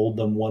to mold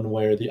them one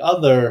way or the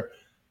other.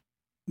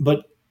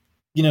 But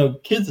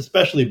kids,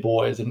 especially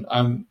boys, and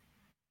I'm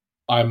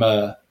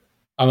a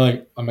I'm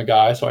a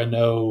guy, so I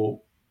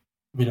know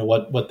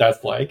what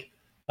that's like.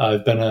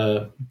 I've been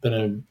a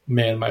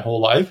man my whole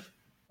life.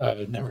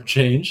 I've never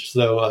changed.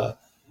 So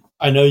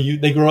I know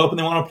they grow up and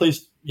they want to play,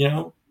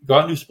 go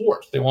out and do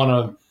sports. They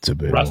want to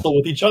wrestle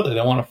with each other.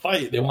 They want to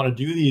fight. They want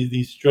to do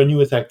these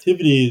strenuous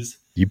activities.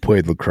 You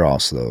played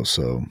lacrosse though,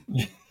 so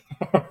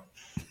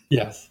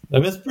yes, I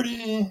mean, it's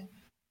pretty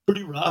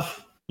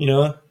rough,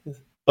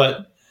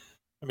 But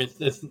I mean,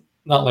 it's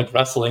not like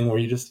wrestling where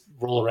you just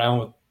roll around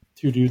with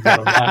two dudes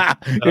on a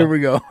mat. Here we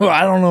go.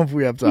 I don't know if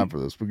we have time for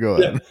this, but go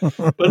ahead.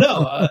 Yeah. But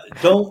no,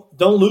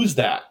 don't lose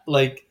that.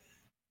 Like,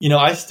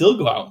 I still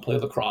go out and play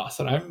lacrosse,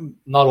 and I'm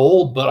not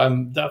old, but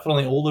I'm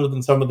definitely older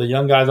than some of the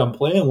young guys I'm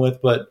playing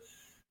with. But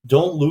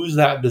don't lose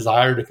that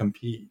desire to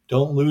compete.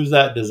 Don't lose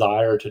that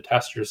desire to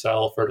test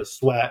yourself or to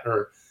sweat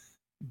or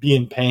be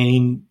in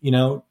pain.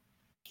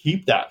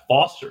 Keep that,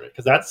 foster it,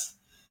 because that's,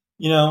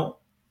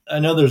 I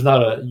know there's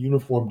not a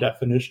uniform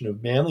definition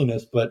of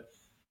manliness, but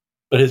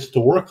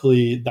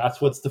historically, that's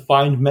what's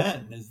defined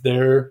men, is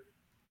their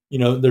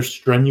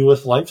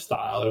strenuous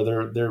lifestyle,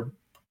 or their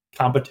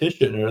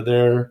competition, or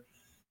their,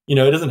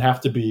 it doesn't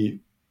have to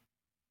be,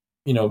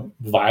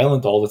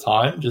 violent all the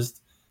time.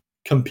 Just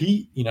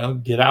compete,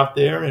 get out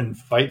there and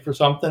fight for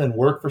something and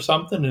work for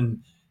something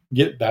and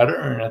get better.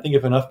 And I think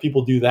if enough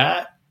people do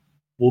that,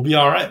 we'll be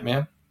all right,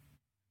 man.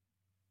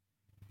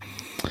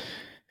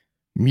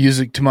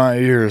 Music to my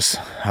ears.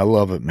 I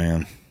love it,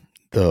 man.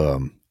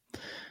 The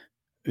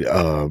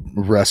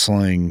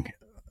wrestling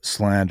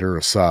slander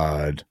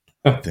aside,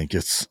 I think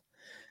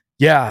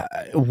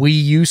we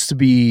used to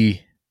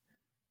be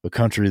a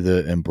country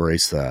that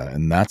embraced that,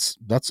 and that's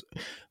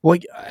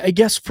like, I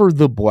guess for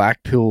the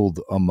black pilled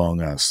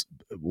among us,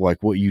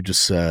 like what you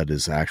just said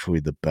is actually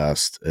the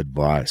best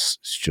advice.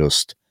 It's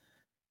just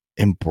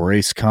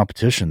embrace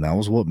competition. That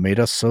was what made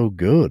us so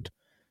good.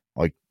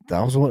 Like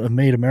that was what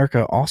made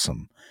America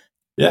awesome.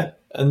 Yeah,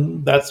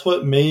 and that's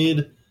what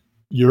made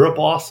Europe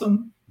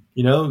awesome.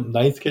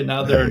 Knights getting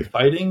out there and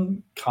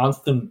fighting.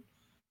 Constant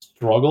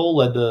struggle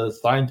led to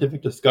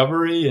scientific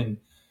discovery, and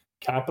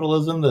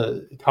capitalism.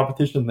 The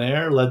competition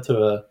there led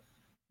to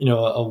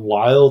a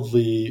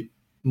wildly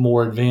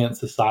more advanced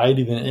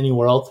society than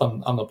anywhere else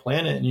on the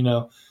planet.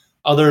 And,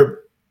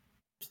 other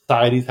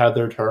societies had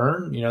their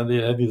turn. They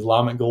had the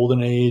Islamic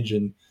Golden Age,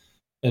 and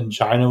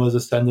China was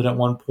ascendant at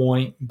one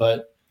point,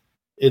 but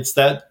it's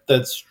that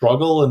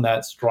struggle and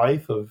that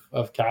strife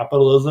of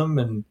capitalism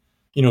and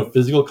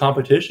physical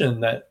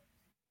competition that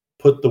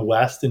put the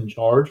West in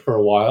charge for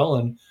a while.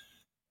 And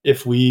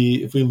if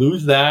we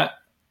lose that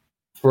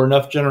for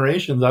enough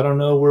generations, I don't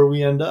know where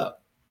we end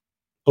up.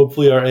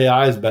 Hopefully our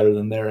AI is better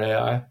than their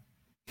AI.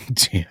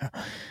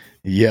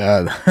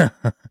 Yeah.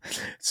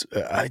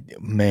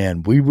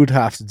 Man, we would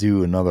have to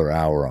do another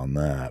hour on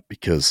that,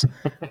 because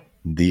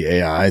the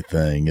AI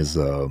thing is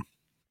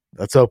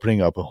that's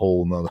opening up a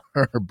whole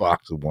nother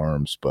box of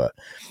worms. But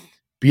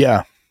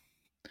yeah,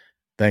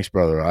 Thanks,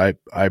 brother. I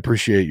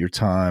appreciate your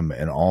time,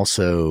 and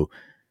also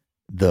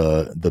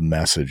the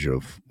message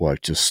of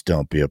like, just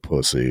don't be a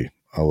pussy.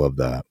 I love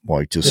that.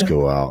 Like, just Yeah.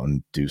 go out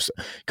and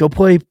go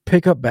play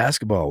pickup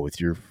basketball with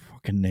your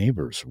fucking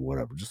neighbors or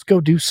whatever. Just go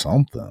do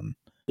something,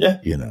 Yeah.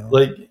 you know.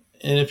 Like,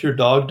 and if your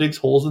dog digs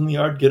holes in the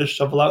yard, get a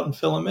shovel out and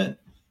fill them in.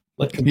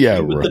 Like, Yeah,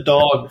 compete with right. the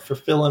dog for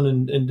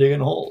filling and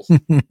digging holes.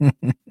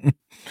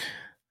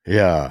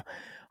 Yeah.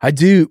 I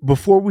do.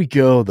 Before we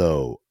go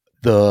though,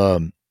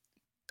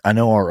 I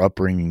know our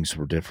upbringings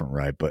were different,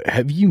 right? But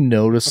have you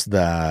noticed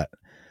that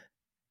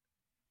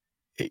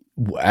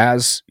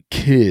as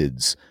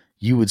kids,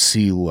 you would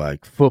see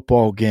like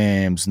football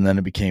games, and then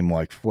it became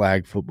like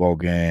flag football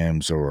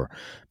games or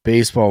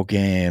baseball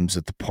games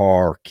at the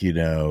park,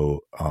 and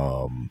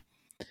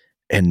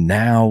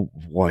now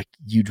like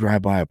you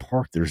drive by a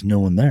park, there's no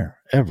one there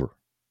ever.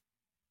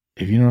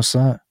 Have you noticed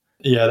that?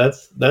 Yeah,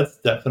 that's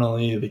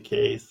definitely the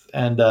case.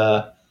 And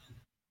I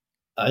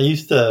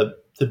used to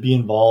be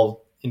involved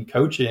in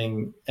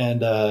coaching,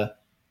 and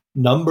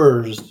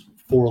numbers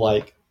for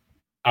like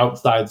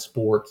outside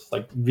sports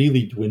like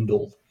really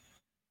dwindled,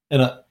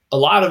 and a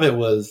lot of it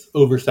was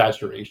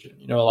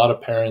oversaturation. A lot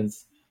of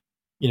parents,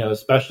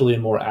 especially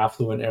in more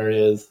affluent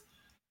areas,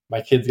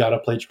 my kids got to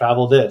play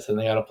travel this and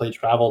they got to play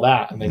travel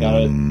that, and they got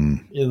to,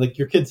 Mm, like,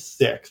 your kid's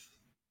 6,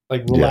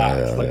 like, yeah,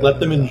 relax, yeah, like, let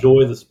them yeah,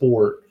 enjoy the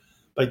sport.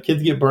 But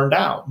kids get burned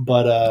out.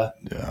 But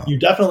yeah, you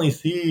definitely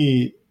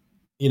see,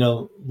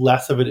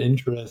 less of an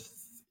interest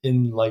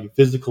in like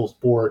physical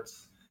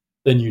sports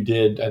than you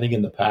did, I think,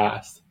 in the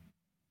past.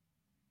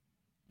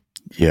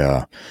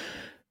 yeah,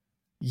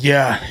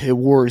 yeah. It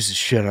worries the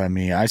shit out of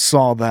me. I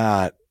saw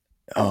that,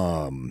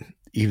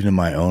 even in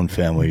my own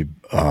family.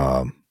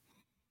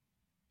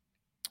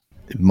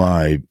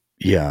 My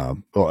yeah,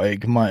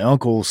 like my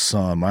uncle's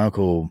son, my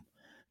uncle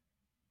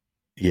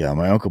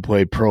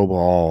played pro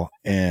ball,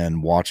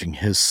 and watching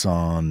his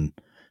son,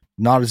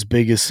 not as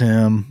big as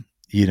him,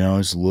 he's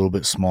a little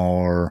bit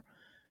smaller,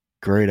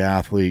 great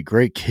athlete,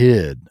 great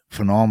kid,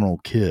 phenomenal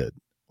kid,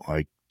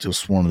 like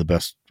just one of the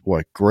best,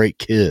 like great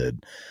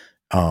kid.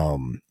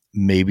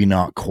 Maybe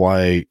not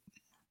quite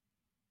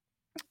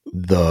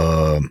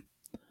the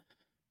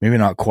maybe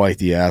not quite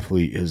the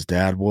athlete his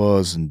dad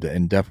was, and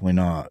definitely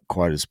not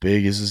quite as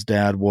big as his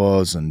dad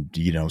was, and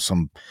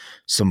some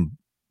some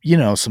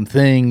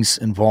things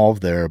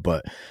involved there.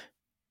 But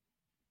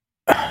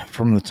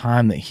from the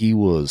time that he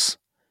was,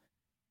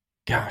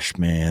 gosh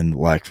man,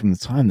 like from the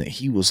time that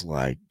he was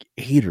like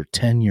 8 or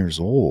 10 years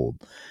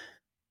old,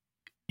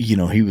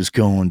 he was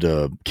going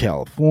to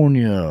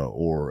California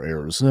or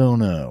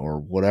Arizona or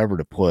whatever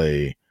to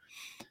play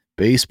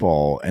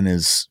baseball, and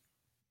his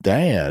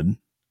dad,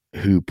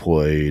 who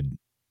played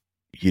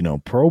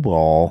pro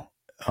ball,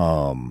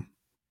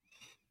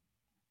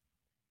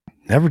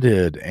 never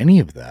did any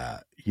of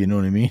that. You know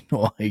what I mean?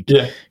 Like,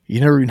 Yeah. he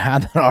never even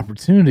had that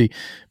opportunity.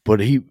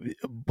 But I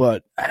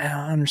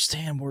don't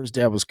understand where his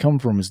dad was coming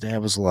from. His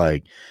dad was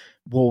like,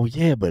 well,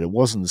 yeah, but it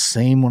wasn't the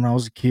same when I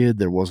was a kid.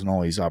 There wasn't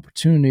all these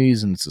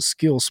opportunities, and it's a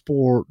skill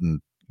sport,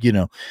 and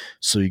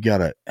so you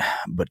gotta.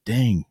 But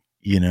dang,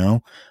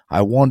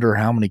 I wonder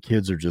how many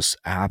kids are just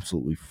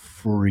absolutely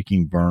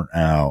freaking burnt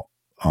out,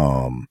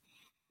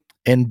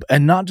 and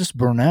not just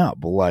burnt out,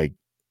 but like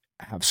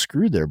have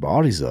screwed their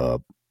bodies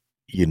up,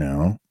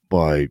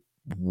 by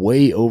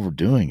way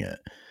overdoing it,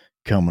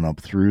 coming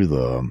up through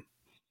the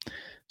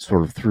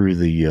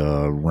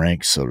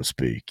ranks, so to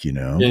speak,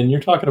 Yeah, and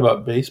you're talking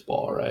about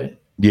baseball, right?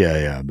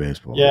 Yeah,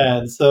 baseball, Yeah, yeah.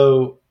 and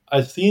so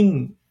I've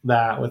seen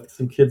that with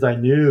some kids I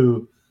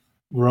knew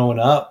growing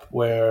up,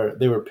 where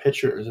they were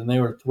pitchers and they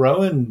were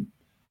throwing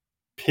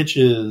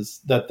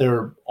pitches that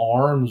their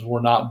arms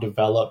were not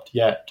developed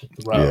yet to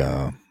throw.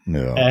 Yeah,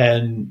 yeah,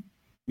 And,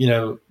 you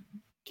know,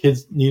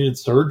 kids needed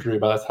surgery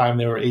by the time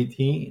they were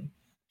 18.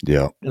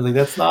 yeah, And like,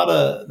 that's not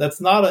a,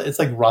 it's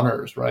like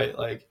runners, right?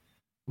 Like,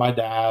 my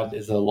dad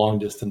is a long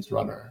distance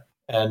runner,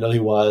 and he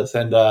was,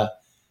 and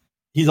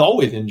he's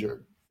always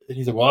injured. And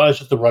he's like, well, it's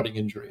just a running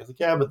injury. I was like,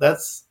 yeah, but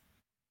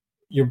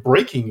you're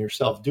breaking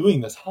yourself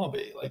doing this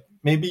hobby. Like,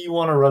 maybe you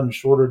want to run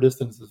shorter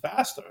distances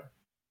faster.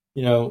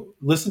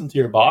 Listen to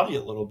your body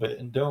a little bit,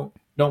 and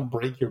don't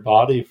break your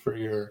body for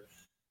your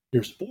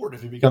sport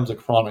if it becomes a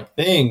chronic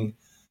thing.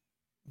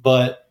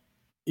 But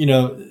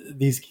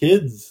these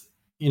kids,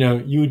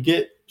 you would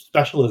get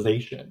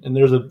specialization, and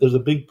there's a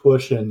big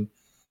push in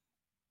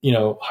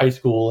high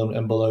school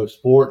and below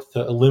sports to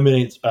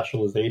eliminate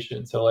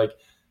specialization. So, like,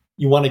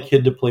 you want a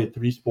kid to play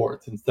 3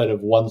 sports instead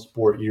of 1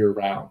 sport year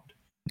round.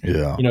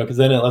 yeah. Because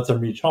then it lets them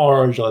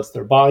recharge, lets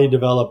their body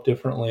develop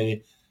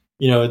differently.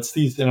 It's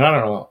these, and I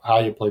don't know how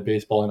you play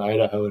baseball in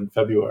Idaho in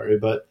February,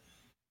 but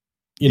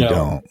You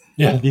don't.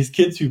 yeah, these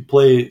kids who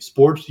play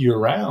sports year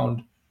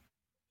round,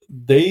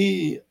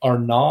 they are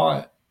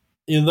not,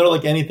 they're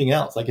like anything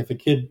else. Like, if a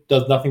kid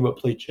does nothing but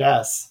play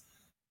chess,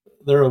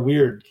 they're a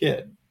weird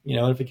kid.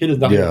 If a kid does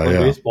nothing but Yeah, play yeah.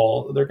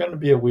 baseball, they're going to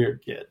be a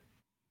weird kid.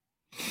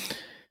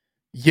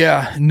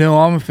 Yeah, no,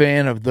 I'm a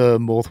fan of the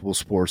multiple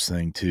sports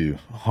thing too.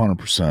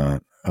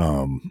 100%.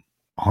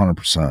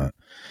 100%.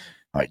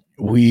 Like,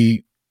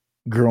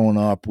 growing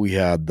up, we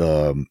had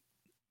family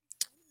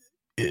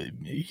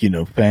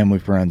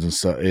friends and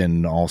stuff,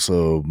 and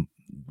also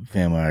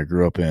family I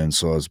grew up in.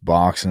 So I was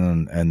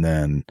boxing, and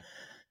then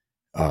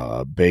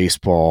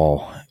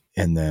baseball,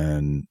 and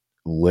then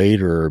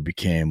later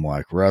became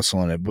like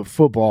wrestling. But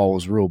football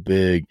was real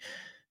big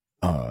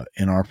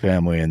in our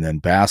family, and then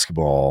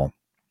basketball.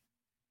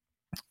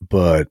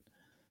 But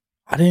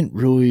I didn't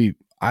really.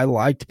 I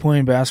liked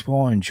playing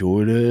basketball. I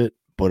enjoyed it,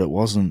 but it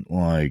wasn't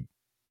like,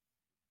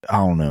 I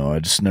don't know. I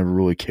just never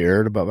really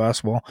cared about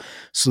basketball.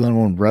 So then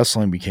when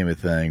wrestling became a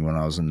thing when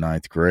I was in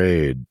ninth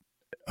grade,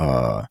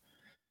 uh,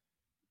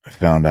 I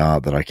found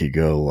out that I could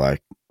go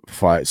like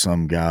fight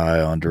some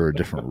guy under a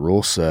different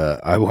rule set.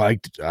 I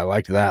liked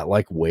that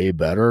like way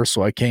better.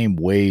 So I came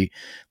way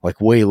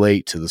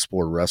late to the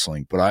sport of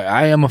wrestling. But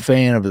I am a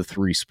fan of the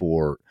three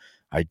sport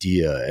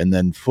idea. And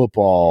then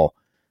football,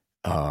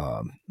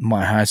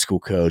 my high school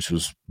coach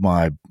was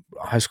my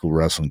high school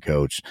wrestling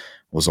coach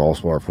was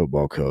also our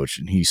football coach,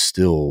 and he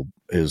still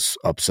is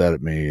upset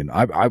at me. And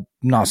I'm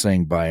not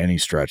saying by any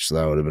stretch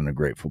that I would have been a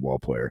great football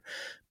player,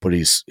 but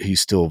he's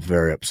still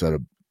very upset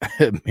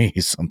at me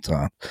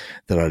sometimes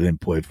that I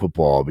didn't play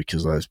football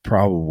because I was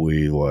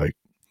probably like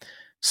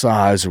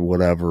size or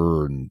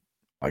whatever, and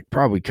like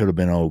probably could have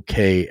been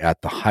okay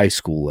at the high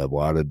school level.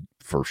 I'd have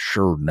for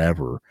sure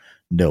never,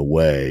 no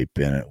way,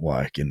 been at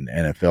like an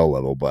NFL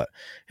level, but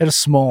at a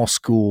small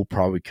school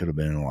probably could have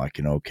been like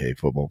an okay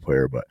football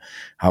player. But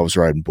I was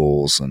riding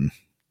bulls and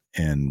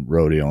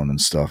rodeoing and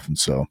stuff, and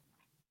so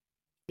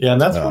Yeah,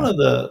 and that's one uh, of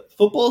the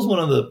football is one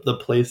of the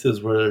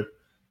places where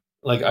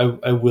like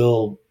I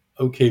will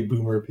okay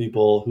boomer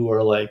people who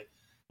are like,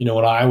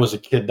 when I was a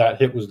kid that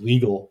hit was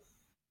legal.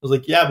 I was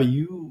like, yeah, but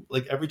you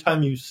like every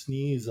time you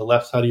sneeze, the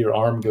left side of your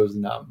arm goes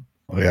numb.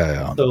 yeah, And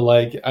yeah, so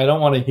like I don't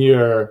want to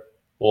hear,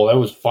 well, that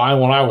was fine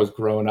when I was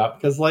growing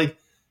up because like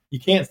you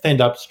can't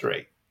stand up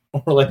straight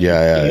or like you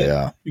yeah, yeah, can't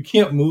yeah. you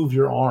can't move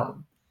your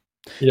arm.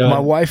 My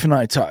And wife and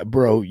I talk,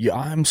 bro. Yeah,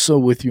 I'm so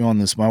with you on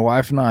this. My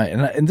wife and I,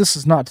 and this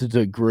is not to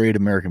degrade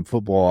American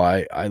football.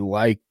 I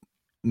like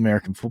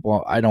American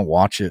football. I don't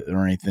watch it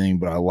or anything,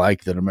 but I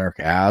like that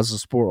America has a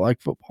sport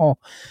like football.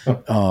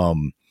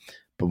 Um,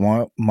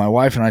 but my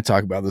wife and I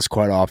talk about this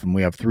quite often.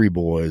 We have three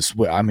boys.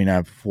 I mean, I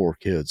have four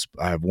kids.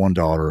 I have one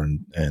daughter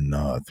and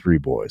three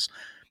boys,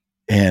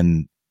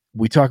 and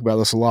we talk about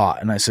this a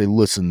lot. And I say,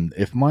 listen,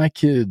 if my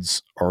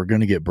kids are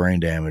going to get brain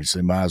damage,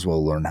 they might as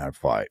well learn how to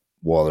fight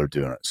while they're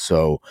doing it.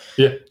 So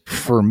yeah,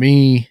 for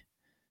me,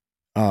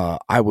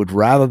 I would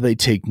rather they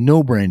take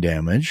no brain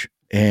damage.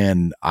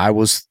 And I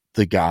was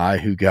the guy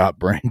who got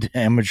brain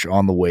damage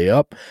on the way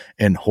up.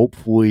 And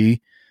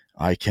hopefully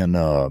I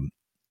can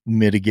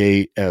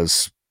mitigate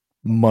as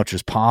much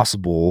as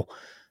possible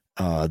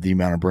the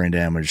amount of brain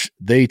damage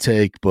they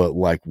take. But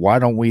like, why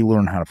don't we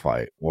learn how to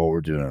fight while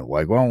we're doing it?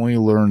 Like, why don't we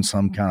learn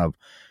some kind of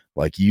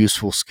like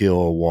useful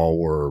skill while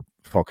we're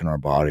fucking our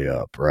body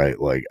up? Right.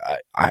 Like,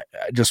 I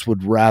just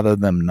would rather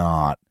them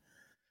not.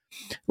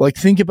 Like,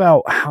 think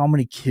about how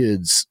many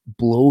kids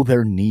blow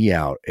their knee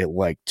out at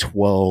like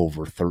 12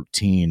 or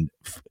 13.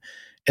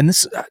 And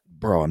this,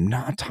 bro, I'm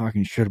not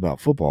talking shit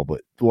about football,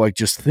 but like,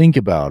 just think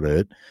about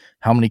it.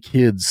 How many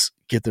kids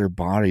get their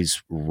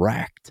bodies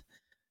wrecked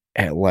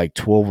at like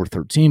 12 or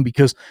 13?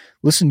 Because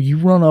listen, you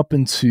run up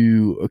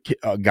into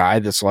a guy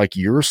that's like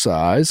your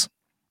size.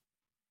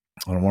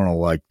 I don't want to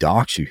like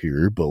dox you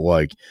here, but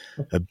like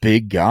a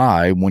big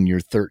guy when you're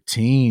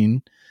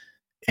 13,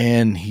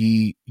 and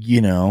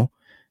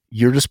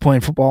you're just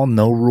playing football,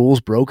 no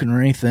rules broken or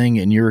anything,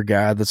 and you're a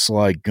guy that's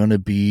like gonna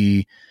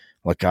be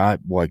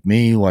like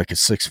me, like a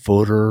 6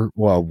 footer.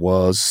 Well, I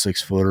was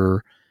 6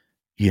 footer,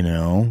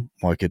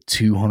 like a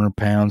 200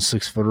 pound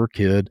 6 footer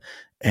kid,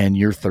 and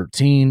you're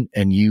 13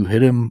 and you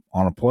hit him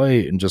on a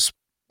play and just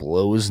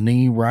blow his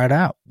knee right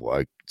out.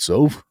 Like, it's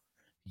over,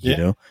 you yeah,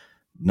 know,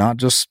 not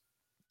just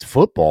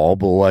football,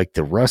 but like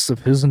the rest of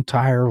his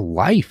entire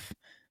life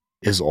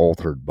is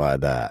altered by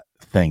that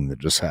thing that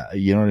just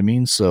happened. You know what I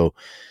mean? So,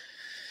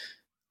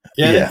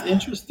 yeah, and it's yeah.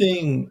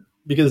 interesting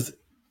because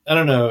I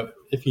don't know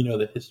if you know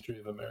the history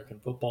of American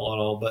football at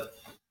all, but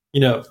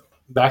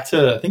back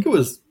to I think it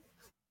was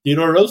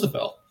Theodore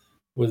Roosevelt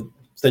was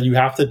said you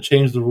have to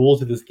change the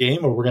rules of this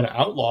game or we're going to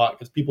outlaw it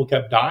because people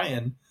kept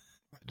dying,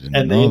 I didn't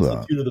and they know that.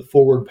 instituted the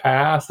forward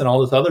pass and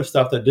all this other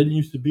stuff that didn't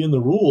used to be in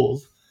the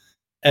rules,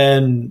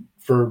 and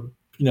for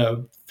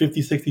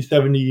 50, 60,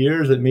 70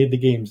 years it made the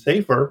game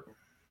safer.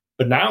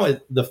 But now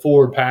the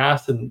forward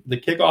pass and the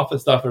kickoff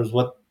and stuff is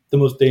what the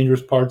most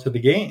dangerous parts of the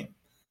game.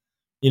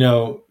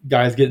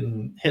 Guys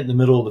getting hit in the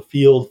middle of the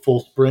field,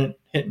 full sprint,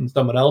 hitting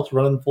someone else,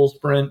 running full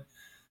sprint,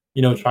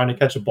 trying to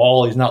catch a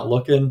ball, he's not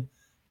looking.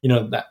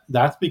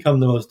 That's become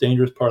the most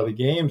dangerous part of the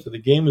game. So the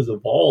game has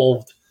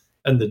evolved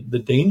and the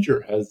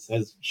danger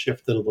has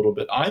shifted a little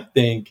bit. I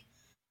think,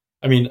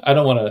 I mean, I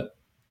don't want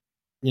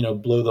to,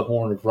 blow the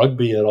horn of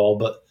rugby at all,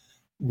 but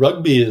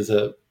rugby is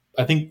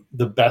I think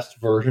the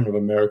best version of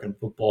American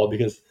football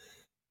because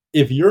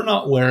if you're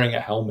not wearing a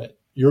helmet,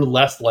 you're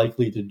less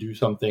likely to do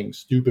something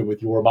stupid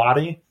with your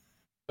body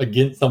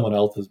against someone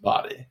else's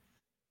body.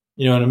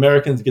 And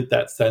Americans get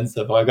that sense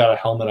of, oh, I got a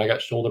helmet, I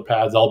got shoulder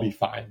pads, I'll be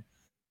fine.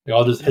 Like,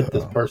 I'll just hit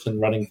this person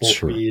running full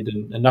Sure. speed,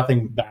 and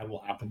nothing bad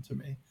will happen to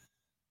me.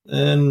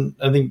 And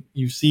I think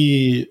you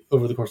see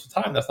over the course of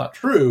time that's not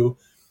true,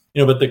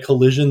 but the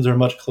collisions are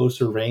much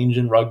closer range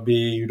in rugby.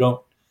 You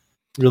don't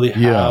really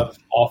Yeah. have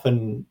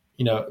often,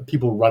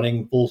 people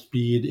running full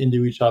speed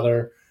into each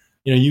other.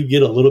 You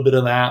get a little bit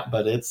of that,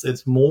 but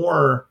it's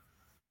more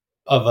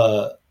of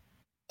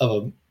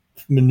a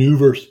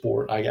maneuver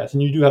sport, I guess.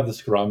 And you do have the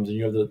scrums and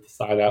you have the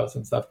side outs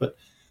and stuff, but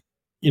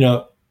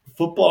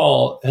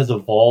football has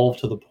evolved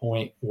to the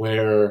point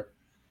where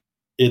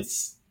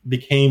it's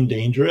became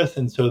dangerous,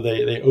 and so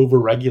they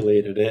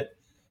over-regulated it,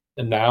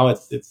 and now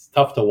it's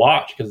tough to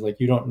watch because like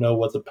you don't know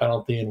what's a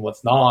penalty and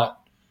what's not.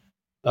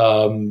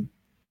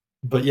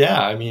 But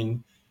yeah, I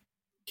mean,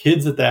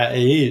 kids at that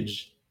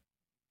age,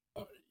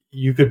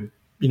 you could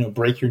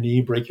break your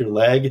knee, break your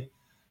leg,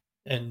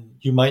 and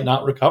you might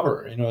not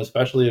recover.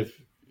 Especially if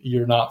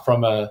you're not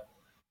from a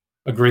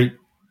great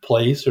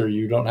place or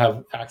you don't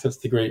have access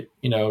to great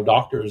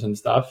doctors and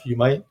stuff. You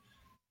might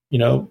you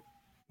know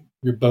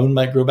your bone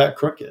might grow back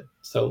crooked.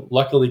 So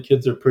luckily,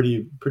 kids are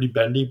pretty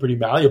bendy, pretty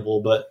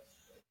malleable, but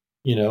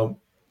you know,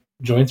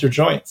 joints are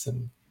joints,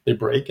 and they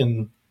break,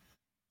 and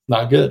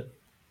not good.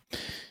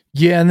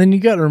 Yeah, and then you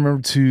got to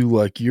remember too,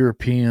 like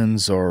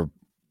Europeans are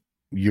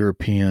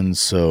Europeans,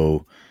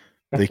 so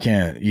they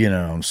can't,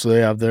 so they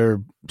have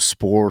their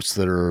sports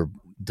that are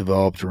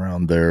developed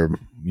around their,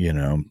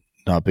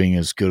 not being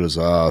as good as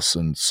us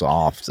and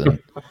soft, and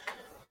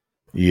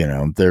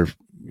their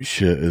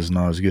shit is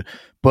not as good.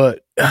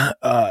 But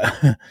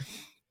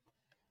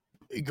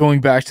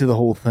going back to the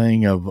whole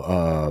thing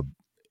of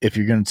if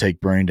you're going to take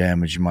brain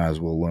damage, you might as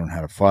well learn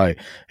how to fight.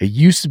 It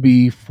used to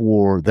be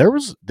there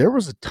was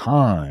a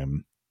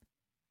time.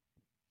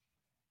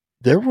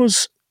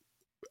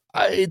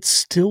 It's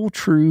still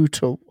true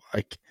to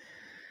like.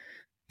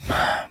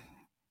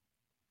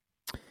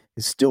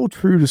 It's still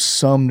true to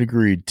some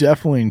degree,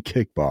 definitely in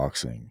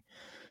kickboxing,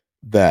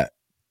 that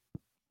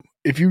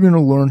if you're going to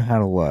learn how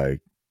to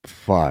like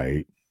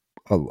fight,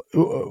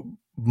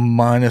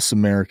 minus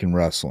American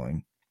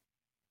wrestling,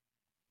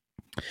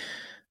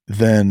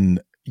 then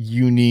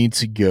you need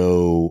to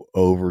go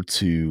over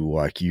to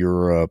like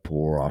Europe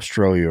or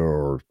Australia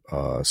or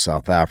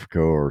South Africa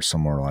or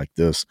somewhere like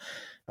this,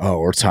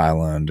 or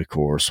Thailand, of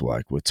course,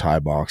 like with Thai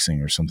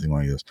boxing or something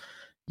like this.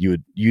 You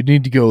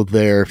need to go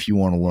there if you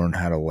want to learn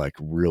how to like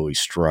really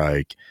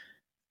strike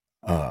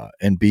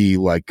and be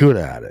like good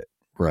at it,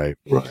 right?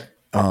 Right.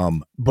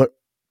 But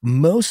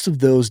most of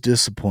those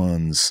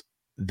disciplines,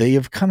 they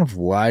have kind of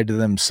lied to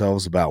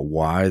themselves about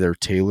why they're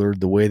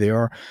tailored the way they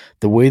are.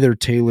 The way they're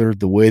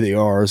tailored the way they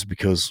are is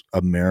because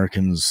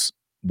Americans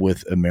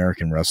with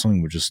American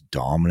wrestling would just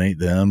dominate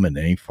them in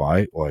any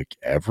fight, like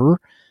ever.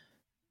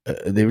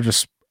 They would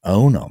just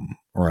own them,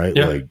 right?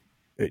 Yeah.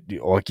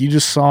 Like you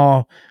just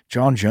saw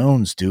John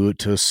Jones do it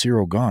to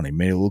Cyril Gane. He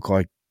made it look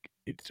like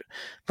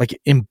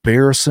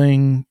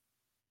embarrassing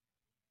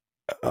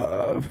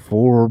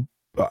for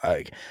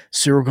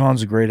Cyril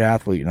Gane's a great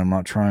athlete, and I'm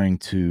not trying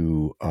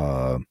to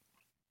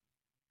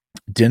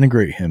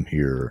denigrate him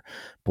here,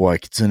 but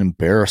like it's an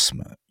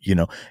embarrassment,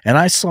 And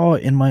I saw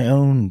it in my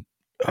own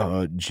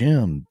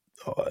gym,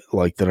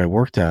 like that I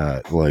worked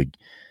at. Like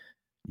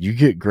you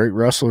get great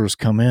wrestlers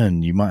come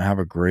in, you might have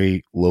a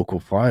great local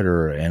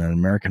fighter, and an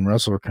American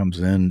wrestler comes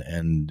in,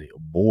 and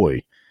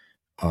boy,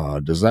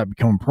 does that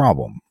become a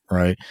problem,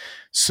 right?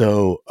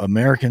 So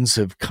Americans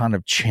have kind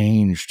of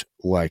changed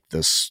like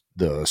the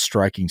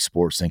striking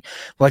sports thing.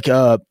 Like,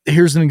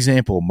 here's an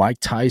example. Mike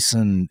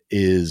Tyson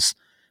is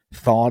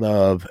thought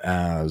of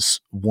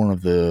as one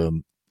of the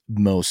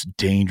most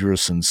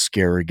dangerous and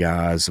scary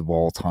guys of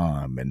all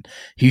time, and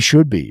he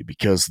should be,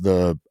 because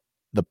the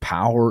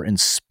power and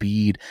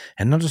speed,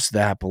 and not just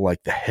that, but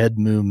like the head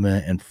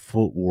movement and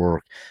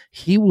footwork.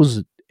 He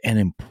was an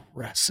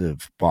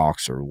impressive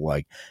boxer,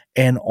 like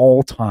an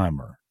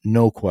all-timer,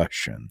 no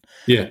question.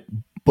 Yeah.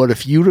 But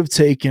if you'd have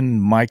taken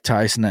Mike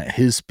Tyson at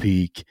his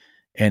peak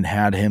and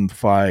had him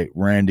fight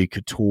Randy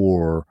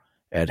Couture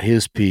at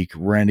his peak,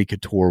 Randy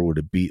Couture would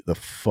have beat the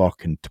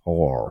fucking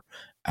tar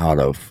out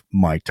of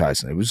Mike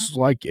Tyson. It was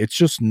like, it's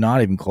just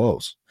not even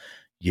close.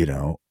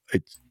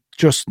 It's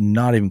just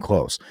not even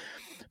close.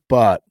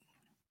 But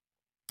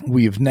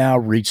we've now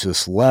reached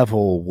this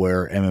level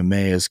where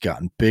MMA has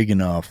gotten big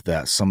enough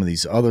that some of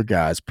these other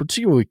guys,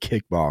 particularly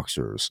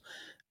kickboxers,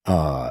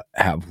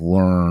 have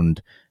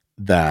learned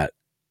that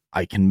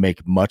I can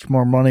make much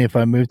more money if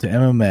I move to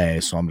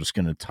MMA. So I'm just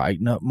going to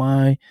tighten up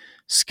my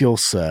skill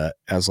set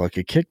as like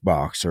a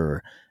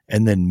kickboxer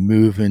and then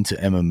move into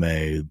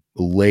MMA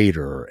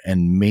later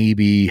and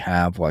maybe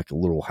have like a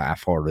little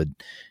half-hearted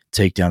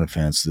takedown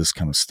defense, this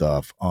kind of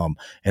stuff.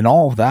 And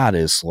all of that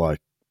is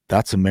like,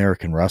 that's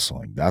American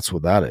wrestling. That's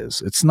what that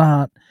is. It's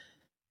not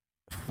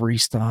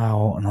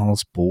freestyle and all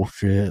this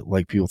bullshit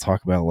like people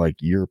talk about, like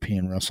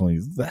European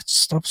wrestling. That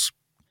stuff's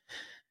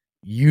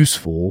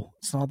useful.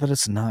 It's not that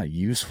it's not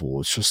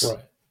useful. It's just,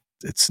 Right.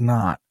 it's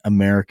not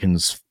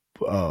Americans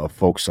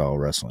folk style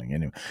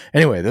wrestling.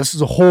 Anyway, this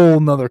is a whole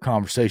nother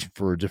conversation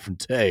for a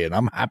different day, and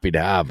I'm happy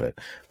to have it.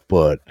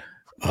 But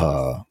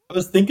I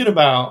was thinking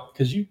about,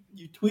 because you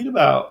tweet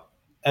about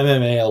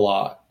MMA a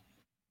lot,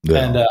 yeah.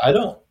 and I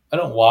don't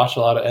watch a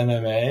lot of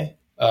MMA.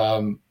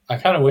 I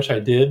kind of wish I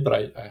did,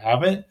 but I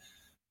haven't.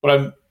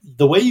 But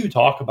the way you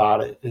talk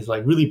about it is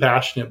like really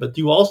passionate. But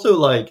do you also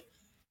like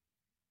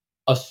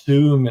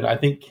assume, and I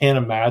think can't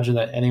imagine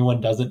that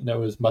anyone doesn't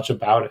know as much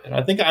about it? And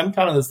I think I'm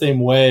kind of the same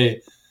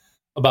way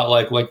about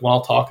like when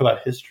I'll talk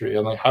about history.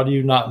 I'm like, how do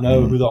you not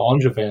know who the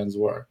Angevins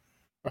were,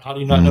 or how do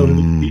you not know who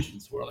the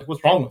Grecians were? Like,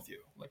 what's wrong with you?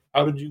 Like,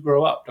 how did you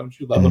grow up? Don't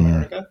you love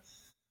America?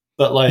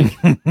 But like,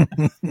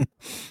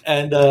 and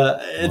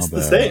it's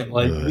the same.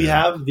 Like, we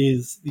have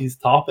these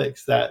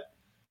topics that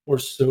we're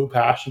so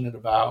passionate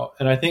about,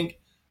 and I think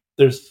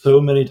there's so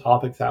many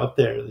topics out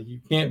there that you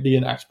can't be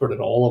an expert at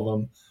all of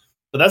them.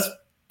 But that's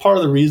part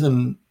of the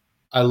reason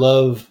I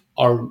love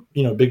our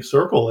big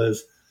circle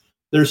is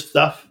there's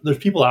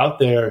people out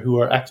there who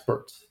are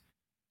experts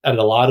at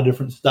a lot of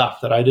different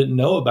stuff that I didn't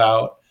know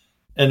about.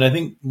 And I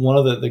think one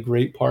of the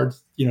great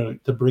parts, to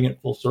bring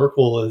it full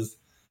circle, is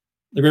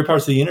the great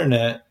parts of the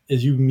internet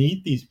is you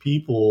meet these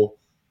people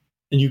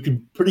and you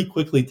can pretty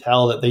quickly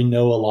tell that they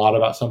know a lot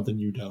about something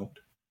you don't.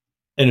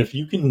 And if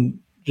you can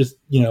just,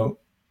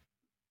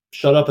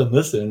 shut up and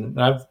listen,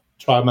 and I've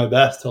tried my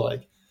best to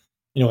like,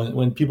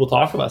 when people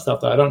talk about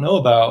stuff that I don't know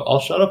about, I'll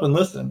shut up and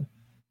listen,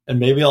 and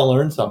maybe I'll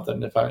learn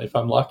something if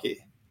I'm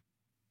lucky.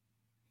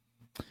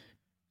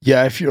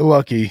 Yeah, if you're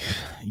lucky,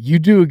 you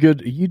do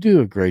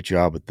a great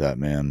job at that,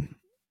 man.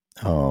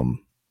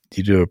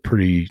 You do a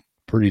pretty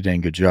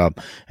dang good job.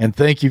 And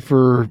thank you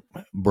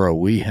bro,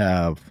 we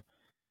have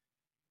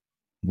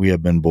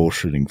been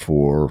bullshitting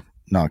for,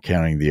 not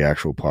counting the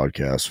actual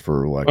podcast,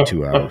 for like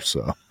 2 hours.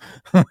 So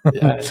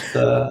yeah, it's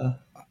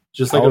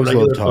just like a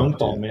regular phone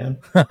call, man.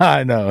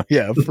 I know.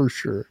 Yeah, for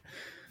sure.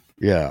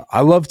 Yeah.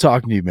 I love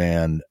talking to you,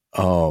 man.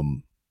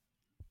 Do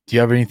you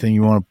have anything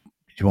you want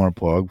to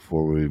plug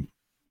before we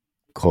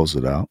close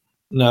it out?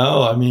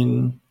 No, I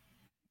mean,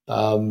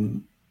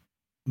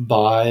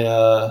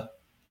 buy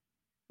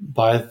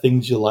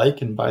things you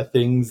like and buy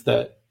things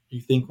that you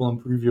think will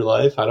improve your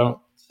life. I don't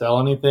sell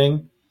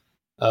anything,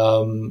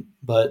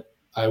 but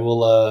I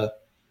will.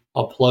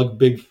 I'll plug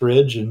Big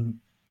Fridge, and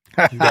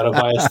you got to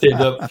buy a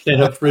stand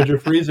up fridge or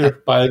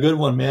freezer. Buy a good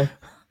one, man.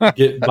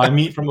 Buy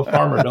meat from a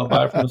farmer. Don't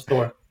buy it from a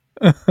store.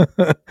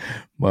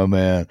 My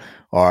man.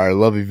 All right,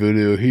 love you,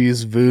 Voodoo.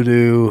 He's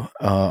Voodoo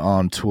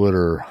on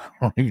Twitter. I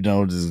don't even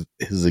know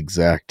his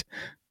exact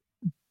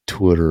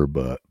Twitter,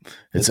 but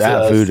it's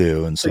at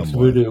Voodoo in some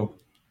way. Voodoo.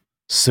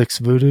 6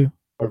 Voodoo?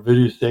 Or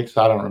Voodoo 6,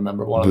 I don't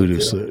remember. Voodoo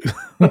 6.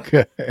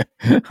 Okay.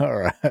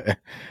 All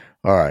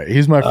right.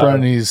 He's my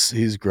friend.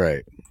 He's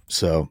great.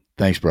 So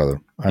thanks,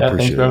 brother. I appreciate it.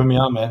 Thanks for having me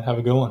on, man. Have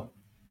a good one.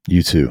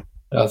 You too.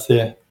 I'll see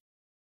you.